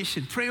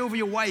salvation. Pray over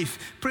your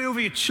wife. Pray over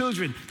your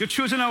children. Your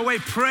children are away.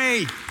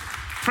 Pray.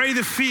 Pray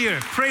the fear.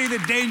 Pray the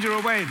danger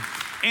away.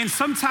 And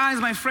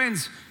sometimes, my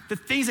friends, the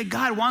things that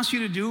God wants you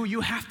to do,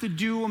 you have to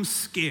do them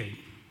scared.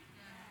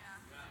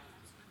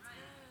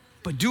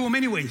 But do them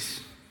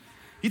anyways.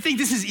 You think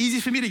this is easy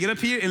for me to get up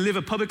here and live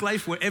a public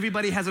life where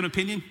everybody has an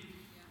opinion?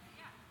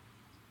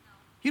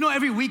 You know,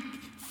 every week,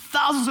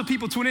 thousands of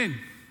people tune in.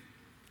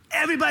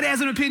 Everybody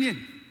has an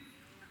opinion.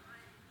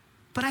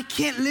 But I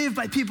can't live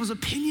by people's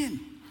opinion.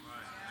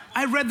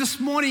 I read this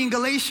morning in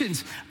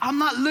Galatians, I'm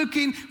not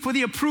looking for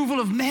the approval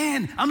of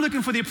man. I'm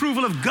looking for the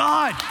approval of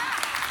God.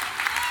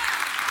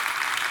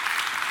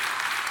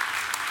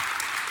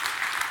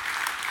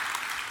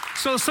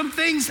 So some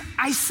things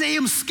I say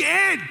I'm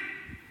scared,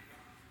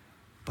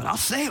 but I'll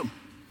say them.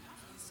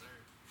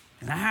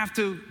 And I have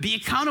to be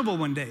accountable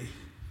one day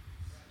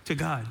to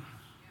God.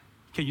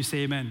 Can you say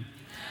amen? Amen?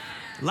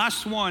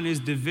 Last one is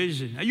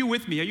division. Are you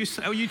with me?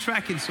 Are you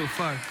tracking so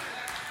far?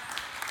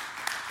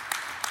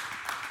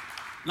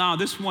 Now,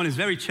 this one is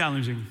very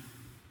challenging,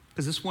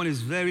 because this one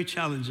is very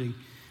challenging,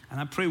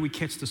 and I pray we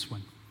catch this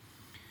one.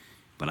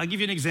 But I'll give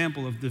you an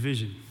example of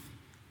division.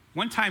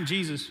 One time,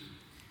 Jesus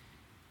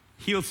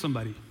healed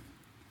somebody,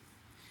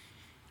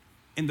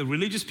 and the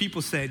religious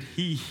people said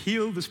he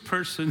healed this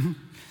person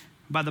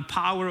by the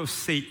power of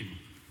Satan.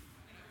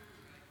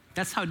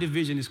 That's how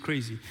division is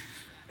crazy.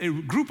 A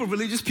group of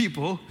religious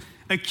people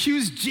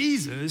accused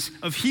Jesus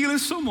of healing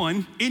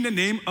someone in the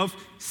name of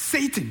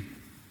Satan.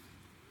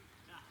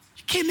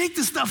 You can't make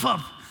this stuff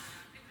up.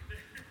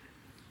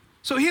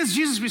 So here's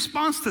Jesus'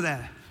 response to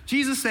that.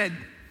 Jesus said,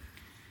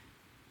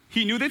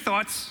 he knew their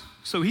thoughts,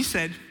 so he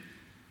said,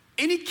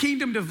 any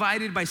kingdom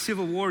divided by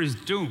civil war is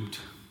doomed.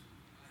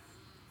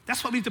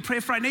 That's why we need to pray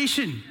for our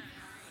nation.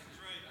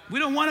 We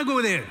don't want to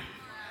go there.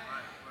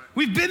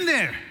 We've been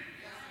there,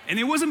 and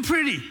it wasn't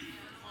pretty.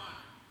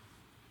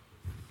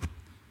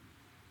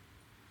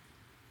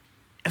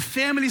 A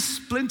family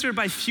splintered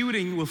by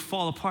feuding will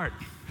fall apart.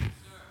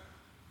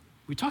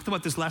 We talked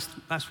about this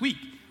last week.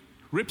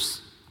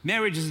 Rips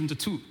marriages into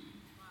 2.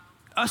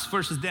 Us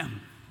versus them.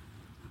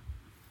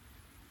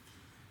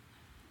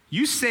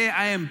 You say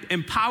I am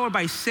empowered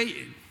by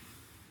Satan.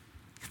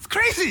 It's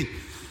crazy.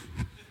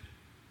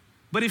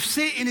 But if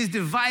Satan is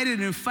divided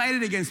and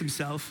fighting against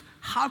himself,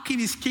 how can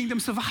his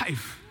kingdom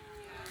survive?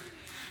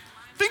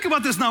 Think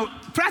about this now.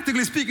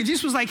 Practically speaking,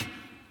 Jesus was like,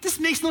 this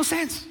makes no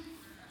sense.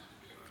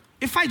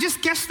 If I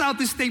just cast out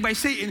this thing by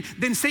Satan,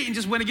 then Satan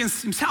just went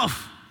against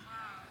himself.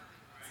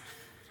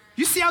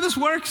 You see how this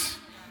works?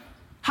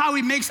 How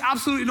it makes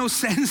absolutely no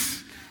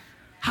sense?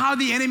 How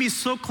the enemy is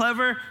so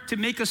clever to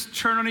make us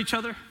turn on each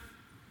other?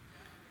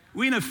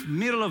 We're in the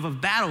middle of a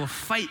battle, a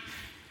fight.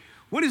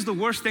 What is the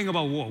worst thing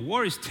about war?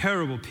 War is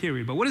terrible,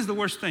 period. But what is the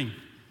worst thing?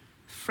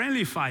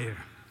 Friendly fire.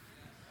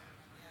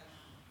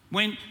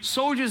 When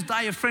soldiers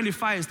die of friendly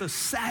fire, it's the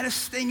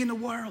saddest thing in the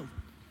world.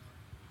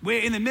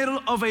 We're in the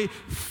middle of a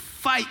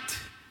fight.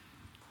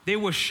 They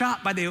were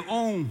shot by their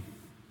own,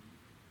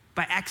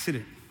 by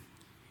accident.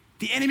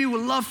 The enemy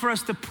would love for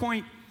us to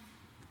point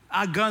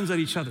our guns at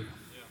each other.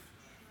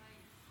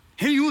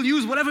 He will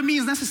use whatever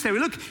means necessary.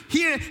 Look,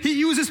 here he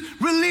uses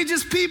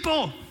religious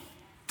people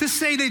to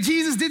say that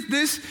Jesus did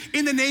this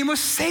in the name of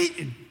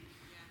Satan.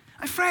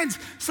 My friends,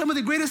 some of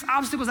the greatest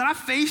obstacles that I've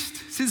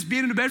faced since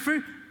being in New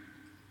Bedford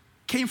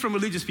came from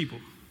religious people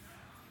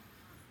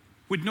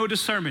with no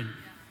discernment,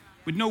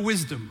 with no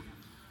wisdom.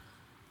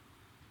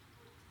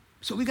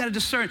 So we got to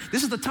discern.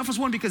 This is the toughest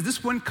one because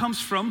this one comes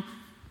from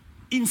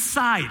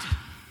inside.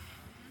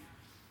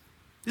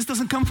 This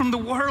doesn't come from the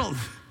world.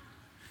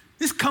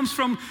 This comes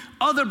from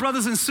other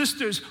brothers and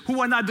sisters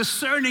who are not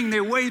discerning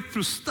their way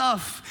through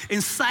stuff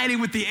and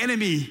siding with the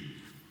enemy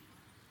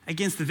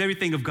against the very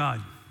thing of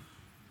God.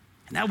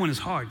 And that one is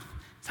hard.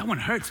 That one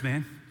hurts,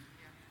 man.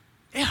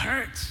 It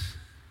hurts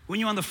when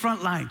you're on the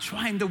front line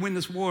trying to win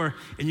this war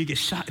and you get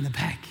shot in the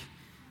back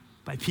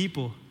by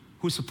people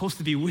who are supposed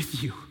to be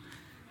with you.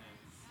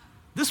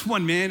 This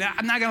one, man,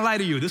 I'm not gonna lie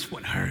to you, this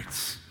one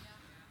hurts.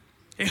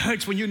 It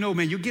hurts when you know,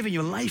 man, you're giving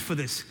your life for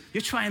this.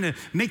 You're trying to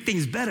make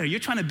things better. You're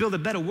trying to build a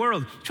better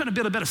world. You're trying to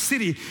build a better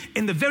city.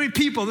 And the very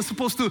people that's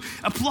supposed to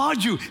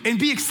applaud you and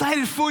be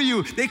excited for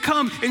you, they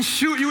come and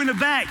shoot you in the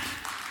back.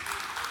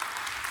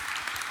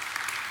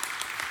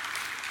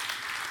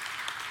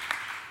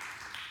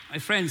 My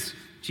friends,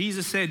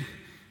 Jesus said,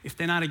 if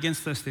they're not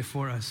against us, they're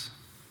for us.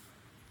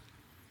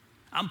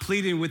 I'm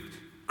pleading with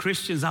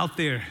Christians out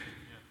there.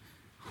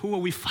 Who are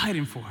we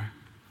fighting for?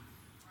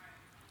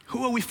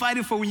 Who are we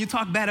fighting for when you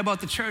talk bad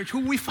about the church? Who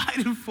are we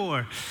fighting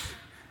for?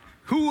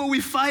 Who are we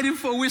fighting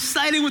for? We're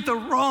siding with the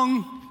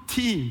wrong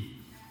team.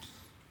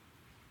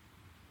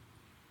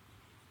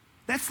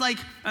 That's like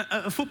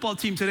a football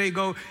team today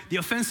the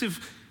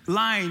offensive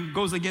line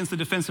goes against the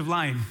defensive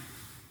line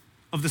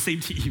of the same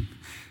team.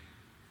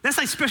 That's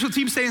like special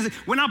teams saying,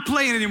 we're not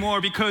playing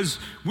anymore because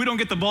we don't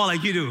get the ball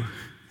like you do.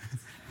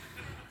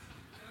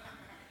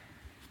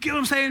 Get what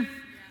I'm saying?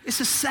 It's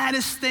the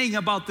saddest thing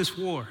about this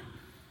war.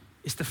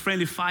 It's the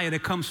friendly fire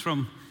that comes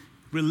from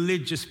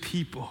religious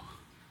people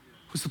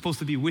who's supposed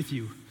to be with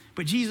you.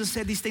 But Jesus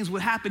said these things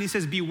would happen. He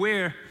says,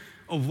 beware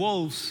of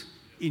wolves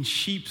in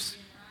sheep's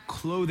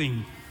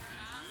clothing.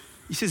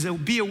 He says,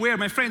 be aware.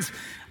 My friends,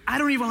 I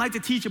don't even like to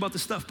teach about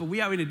this stuff, but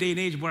we are in a day and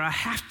age where I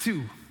have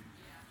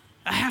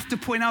to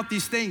point out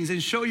these things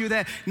and show you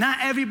that not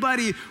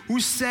everybody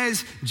who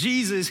says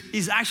Jesus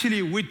is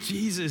actually with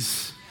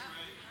Jesus.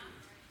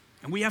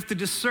 And we have to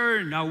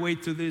discern our way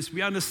through this.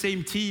 We are on the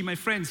same team, my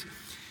friends.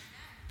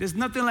 There's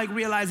nothing like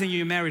realizing in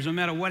your marriage, no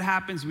matter what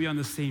happens, we're on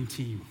the same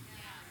team.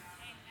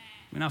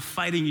 We're not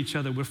fighting each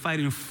other, we're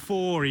fighting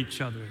for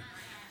each other.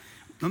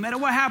 No matter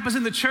what happens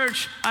in the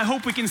church, I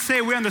hope we can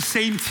say we're on the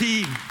same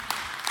team.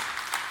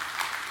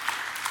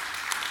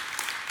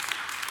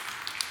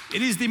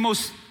 It is the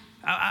most,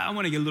 I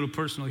want to get a little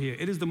personal here.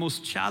 It is the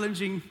most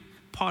challenging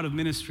part of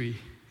ministry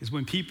is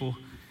when people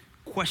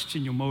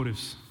question your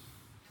motives.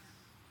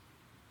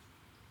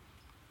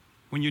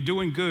 When you're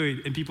doing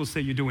good and people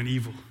say you're doing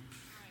evil.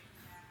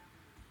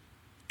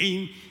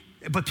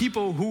 But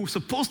people who are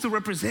supposed to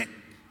represent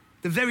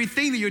the very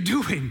thing that you're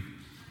doing,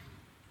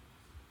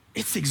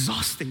 it's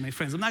exhausting, my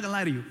friends. I'm not gonna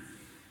lie to you.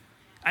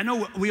 I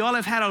know we all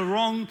have had a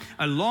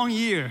long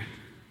year.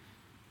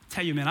 I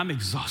tell you, man, I'm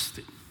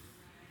exhausted.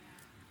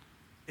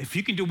 If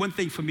you can do one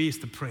thing for me, it's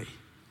to pray.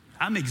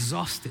 I'm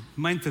exhausted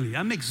mentally.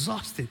 I'm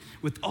exhausted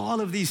with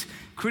all of these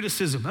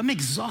criticism. I'm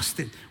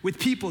exhausted with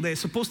people that are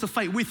supposed to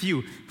fight with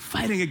you,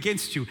 fighting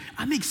against you.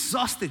 I'm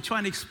exhausted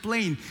trying to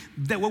explain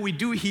that what we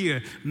do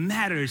here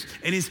matters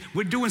and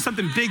we're doing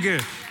something bigger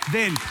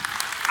than,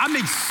 I'm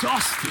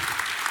exhausted.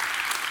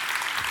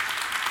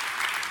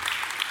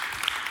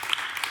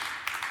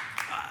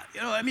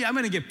 I'm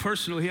gonna get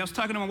personal here. I was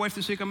talking to my wife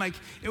this week. I'm like,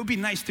 it would be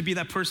nice to be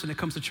that person that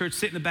comes to church,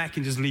 sit in the back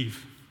and just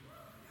leave.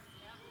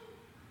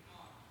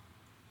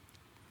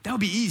 That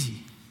would be easy.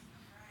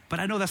 But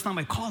I know that's not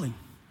my calling.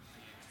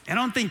 And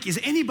I don't think it's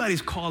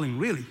anybody's calling,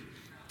 really,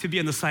 to be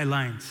on the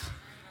sidelines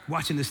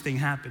watching this thing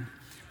happen.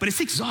 But it's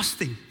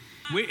exhausting.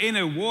 We're in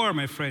a war,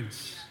 my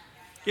friends.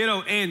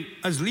 And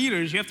as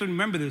leaders, you have to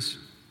remember this.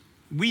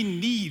 We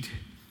need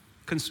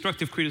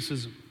constructive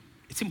criticism.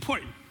 It's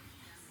important.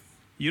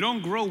 You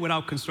don't grow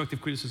without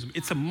constructive criticism.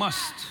 It's a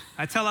must.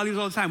 I tell our leaders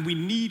all the time, we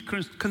need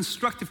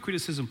constructive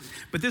criticism.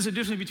 But there's a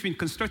difference between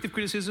constructive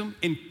criticism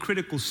and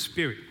critical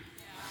spirit.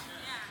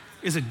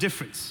 Is a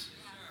difference,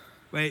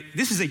 right?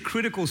 This is a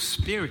critical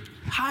spirit.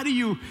 How do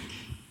you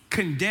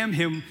condemn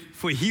him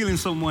for healing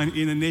someone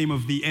in the name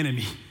of the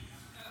enemy?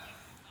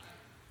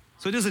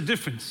 So there's a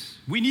difference.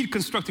 We need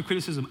constructive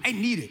criticism. I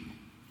need it.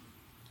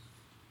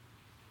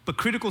 But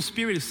critical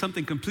spirit is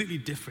something completely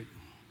different.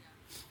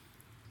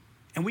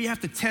 And we have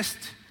to test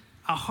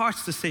our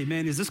hearts to say,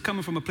 man, is this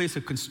coming from a place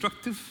of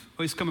constructive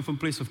or is it coming from a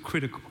place of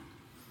critical?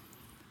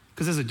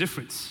 Because there's a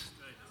difference.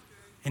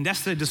 And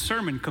that's the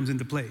discernment comes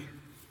into play.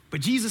 But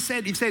Jesus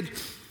said, he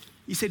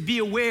said, be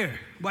aware.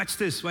 Watch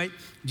this, right?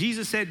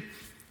 Jesus said,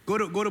 go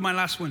to my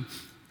last one.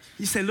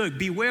 He said, look,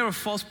 beware of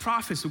false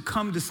prophets who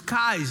come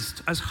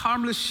disguised as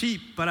harmless sheep,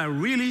 but are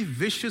really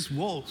vicious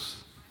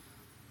wolves.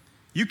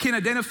 You can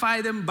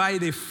identify them by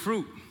their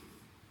fruit.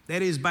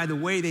 That is, by the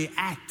way they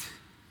act.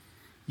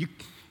 You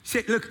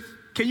said, look,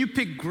 can you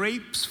pick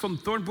grapes from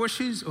thorn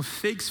bushes or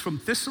figs from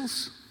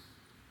thistles?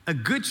 A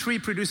good tree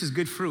produces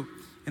good fruit,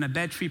 and a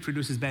bad tree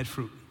produces bad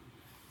fruit.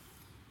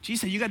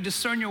 Jesus said, you got to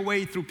discern your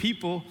way through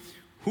people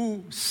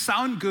who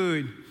sound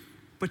good,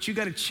 but you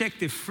got to check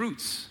their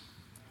fruits.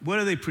 What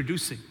are they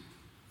producing?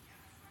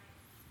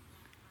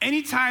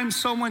 Anytime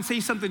someone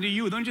says something to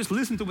you, don't just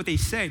listen to what they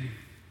said.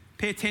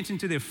 Pay attention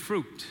to their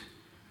fruit.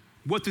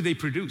 What do they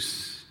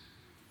produce?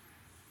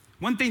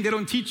 One thing they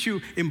don't teach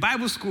you in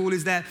Bible school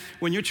is that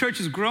when your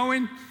church is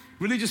growing,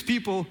 religious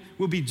people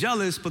will be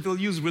jealous, but they'll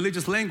use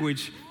religious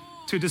language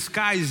to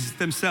disguise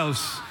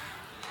themselves.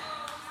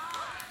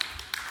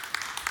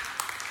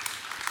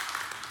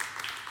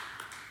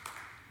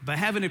 But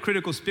having a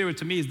critical spirit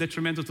to me is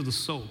detrimental to the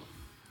soul.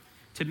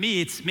 To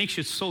me, it makes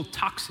your soul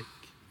toxic.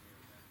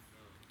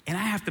 And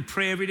I have to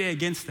pray every day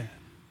against that.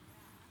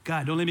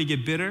 God, don't let me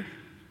get bitter.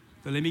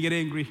 Don't let me get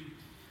angry.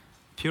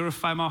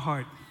 Purify my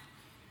heart.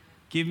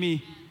 Give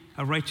me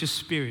a righteous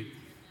spirit.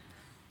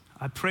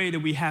 I pray that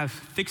we have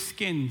thick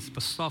skins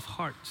but soft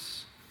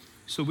hearts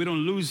so we don't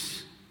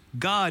lose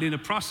God in the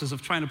process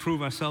of trying to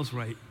prove ourselves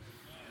right.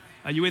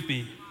 Are you with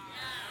me?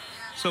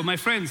 So my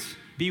friends,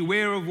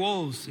 beware of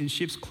wolves in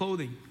sheep's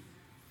clothing.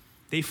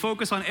 They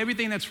focus on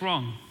everything that's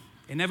wrong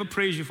and never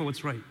praise you for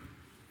what's right.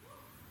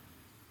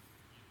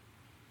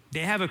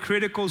 They have a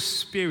critical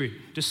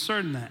spirit.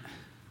 Discern that.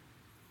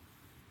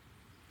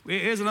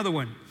 Here's another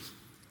one.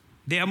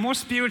 They are more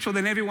spiritual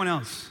than everyone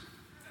else.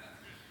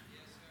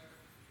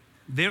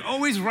 They're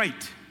always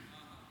right.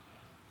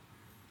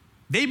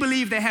 They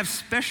believe they have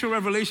special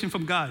revelation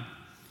from God.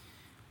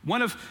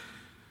 One of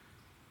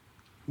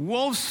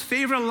Wolf's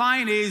favorite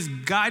line is,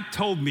 God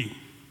told me.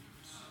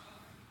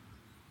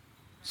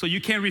 So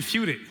you can't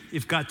refute it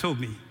if God told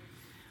me.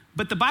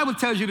 But the Bible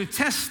tells you to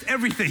test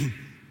everything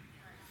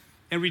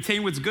and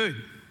retain what's good.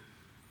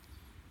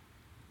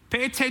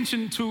 Pay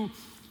attention to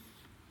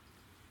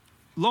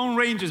Lone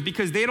Rangers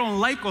because they don't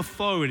like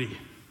authority.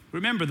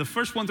 Remember, the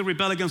first one to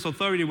rebel against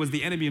authority was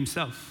the enemy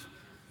himself.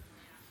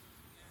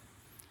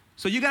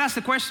 So you gotta ask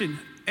the question,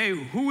 hey,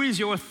 who is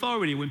your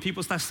authority when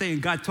people start saying,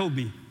 God told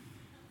me?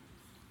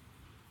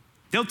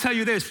 They'll tell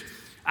you this,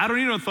 I don't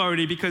need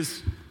authority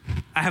because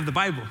I have the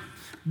Bible.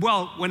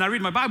 Well, when I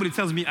read my Bible, it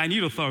tells me I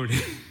need authority.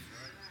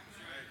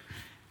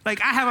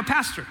 Like, I have a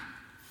pastor.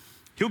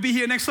 He'll be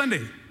here next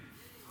Sunday.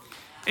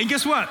 And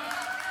guess what?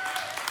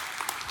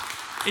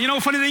 And you know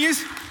what funny thing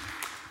is?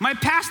 My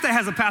pastor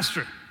has a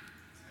pastor.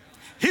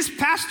 His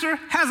pastor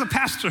has a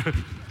pastor.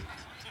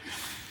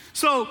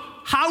 So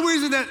how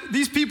is it that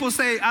these people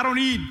say, I don't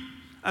need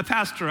a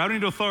pastor, I don't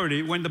need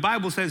authority, when the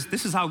Bible says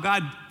this is how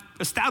God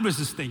established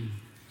this thing?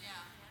 Yeah.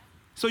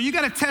 So you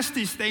got to test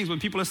these things when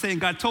people are saying,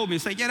 God told me.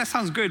 It's like, yeah, that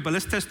sounds good, but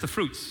let's test the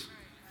fruits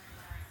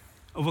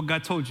of what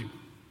God told you,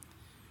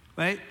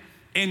 right?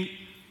 And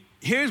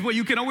here's what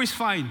you can always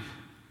find.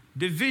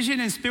 Division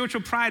and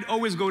spiritual pride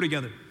always go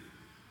together.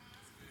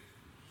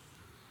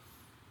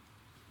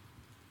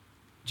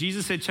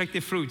 Jesus said, check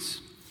their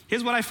fruits.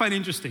 Here's what I find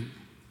interesting.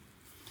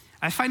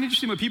 I find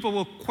interesting when people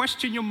will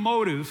question your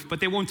motive, but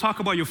they won't talk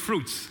about your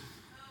fruits.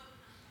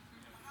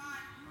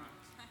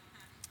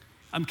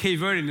 I'm Cape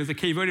Verdean. There's a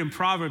Cape Verdean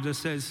proverb that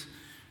says,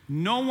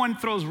 no one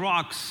throws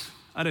rocks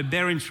at a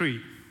barren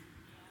tree.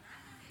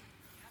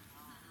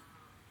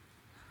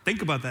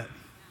 Think about that.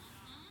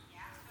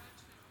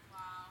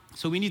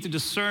 So we need to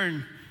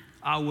discern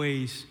our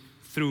ways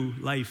through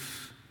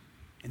life.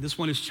 And this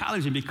one is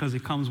challenging because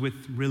it comes with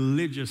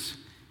religious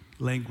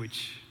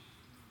language.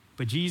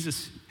 But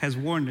Jesus has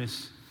warned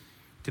us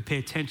to pay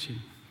attention.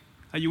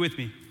 Are you with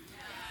me?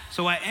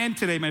 So I end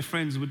today, my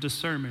friends, with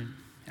discernment.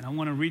 And I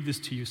want to read this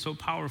to you. So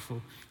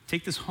powerful.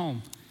 Take this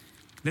home.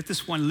 Let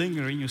this one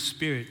linger in your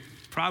spirit.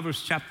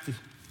 Proverbs chapter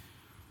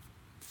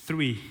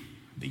 3,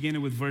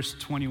 beginning with verse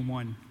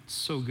 21.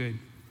 So good.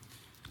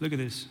 Look at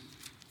this.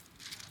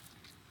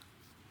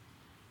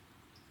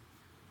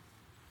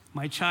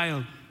 My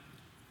child,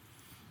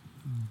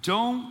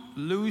 don't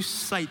lose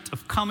sight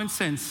of common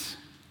sense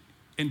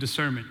and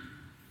discernment.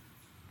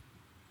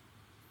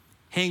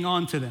 Hang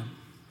on to them,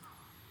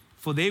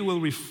 for they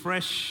will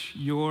refresh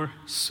your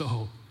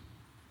soul.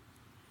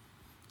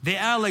 They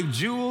are like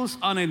jewels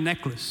on a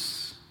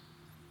necklace.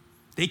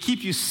 They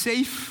keep you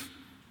safe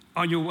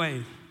on your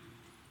way,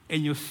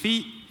 and your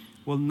feet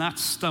will not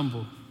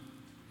stumble.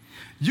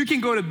 You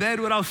can go to bed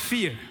without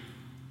fear.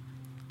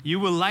 You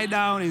will lie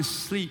down and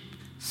sleep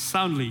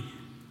soundly.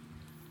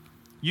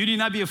 You need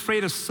not be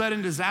afraid of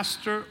sudden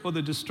disaster or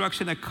the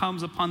destruction that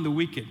comes upon the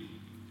wicked.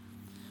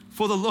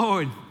 For the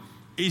Lord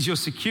is your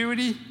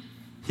security.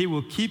 He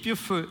will keep your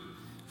foot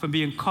from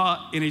being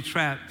caught in a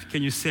trap.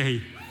 Can you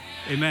say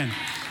amen?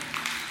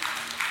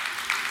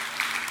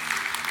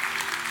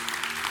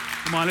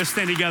 Come on, let's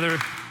stand together.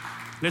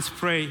 Let's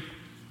pray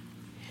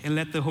and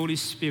let the Holy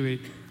Spirit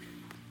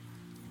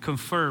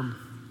confirm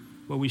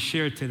what we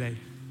shared today.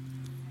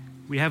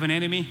 We have an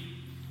enemy.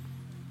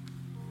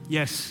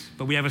 Yes,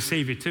 but we have a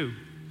Savior too.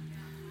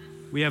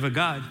 We have a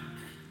God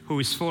who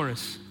is for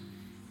us.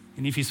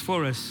 And if He's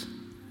for us,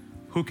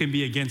 who can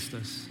be against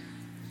us?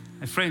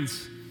 My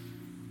friends,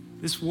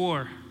 this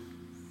war,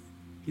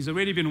 He's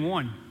already been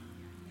won.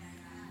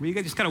 We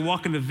just got to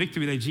walk in the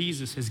victory that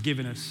Jesus has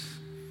given us.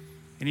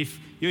 And if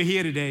you're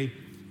here today,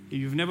 if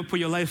you've never put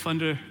your life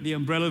under the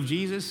umbrella of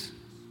Jesus,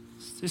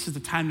 this is the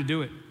time to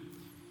do it.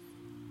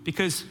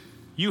 Because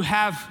you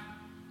have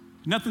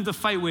nothing to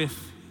fight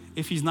with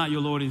if He's not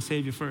your Lord and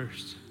Savior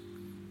first,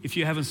 if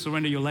you haven't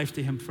surrendered your life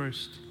to Him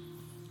first.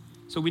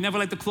 So we never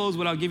like to close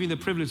without giving the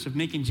privilege of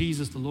making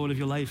Jesus the Lord of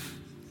your life.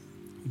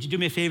 Would you do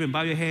me a favor and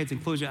bow your heads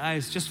and close your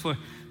eyes just for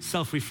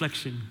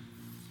self-reflection?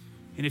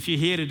 And if you're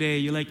here today,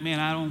 you're like, man,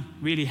 I don't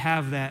really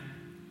have that.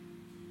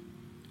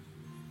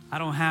 I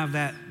don't have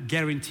that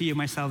guarantee of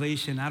my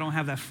salvation. I don't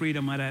have that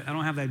freedom. I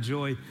don't have that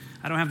joy.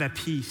 I don't have that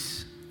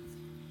peace.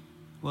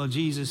 Well,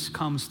 Jesus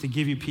comes to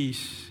give you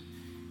peace,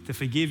 to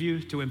forgive you,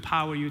 to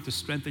empower you, to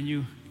strengthen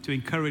you, to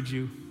encourage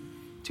you,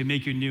 to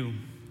make you new.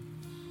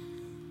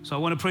 So I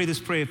want to pray this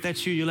prayer. If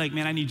that's you, you're like,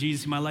 man, I need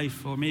Jesus in my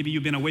life. Or maybe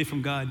you've been away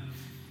from God.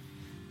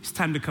 It's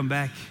time to come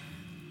back.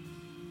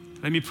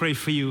 Let me pray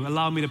for you.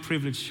 Allow me the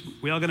privilege.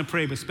 We're all going to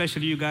pray, but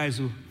especially you guys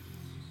who,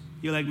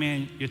 you're like,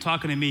 man, you're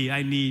talking to me.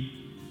 I need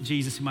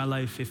Jesus in my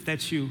life. If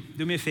that's you,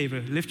 do me a favor.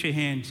 Lift your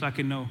hand so I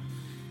can know.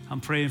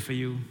 I'm praying for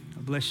you.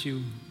 I bless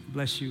you.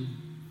 Bless you.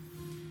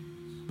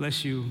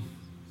 Bless you.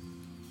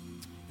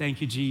 Thank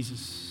you,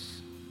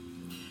 Jesus.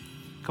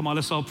 Come on,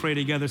 let's all pray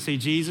together. Say,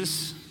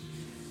 Jesus,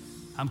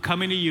 I'm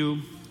coming to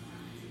you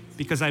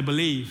because I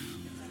believe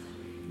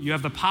you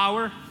have the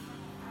power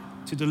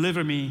to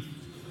deliver me,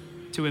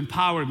 to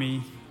empower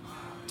me,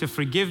 to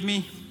forgive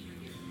me,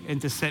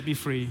 and to set me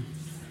free.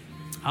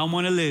 I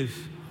want to live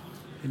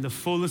in the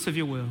fullness of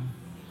your will.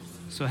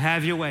 So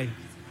have your way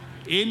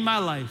in my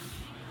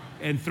life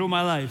and through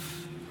my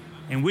life.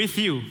 And with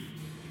you,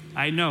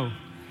 I know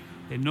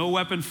that no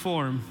weapon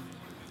formed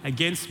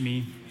against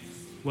me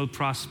will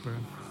prosper.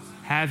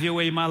 Have your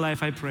way in my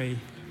life, I pray.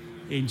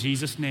 In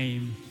Jesus'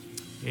 name,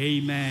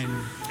 amen.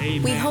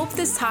 Amen. We hope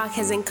this talk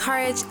has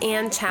encouraged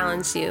and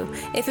challenged you.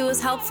 If it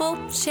was helpful,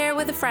 share it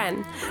with a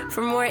friend.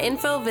 For more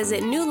info,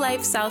 visit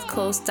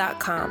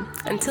newlifesouthcoast.com.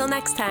 Until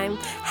next time,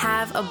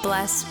 have a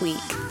blessed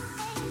week.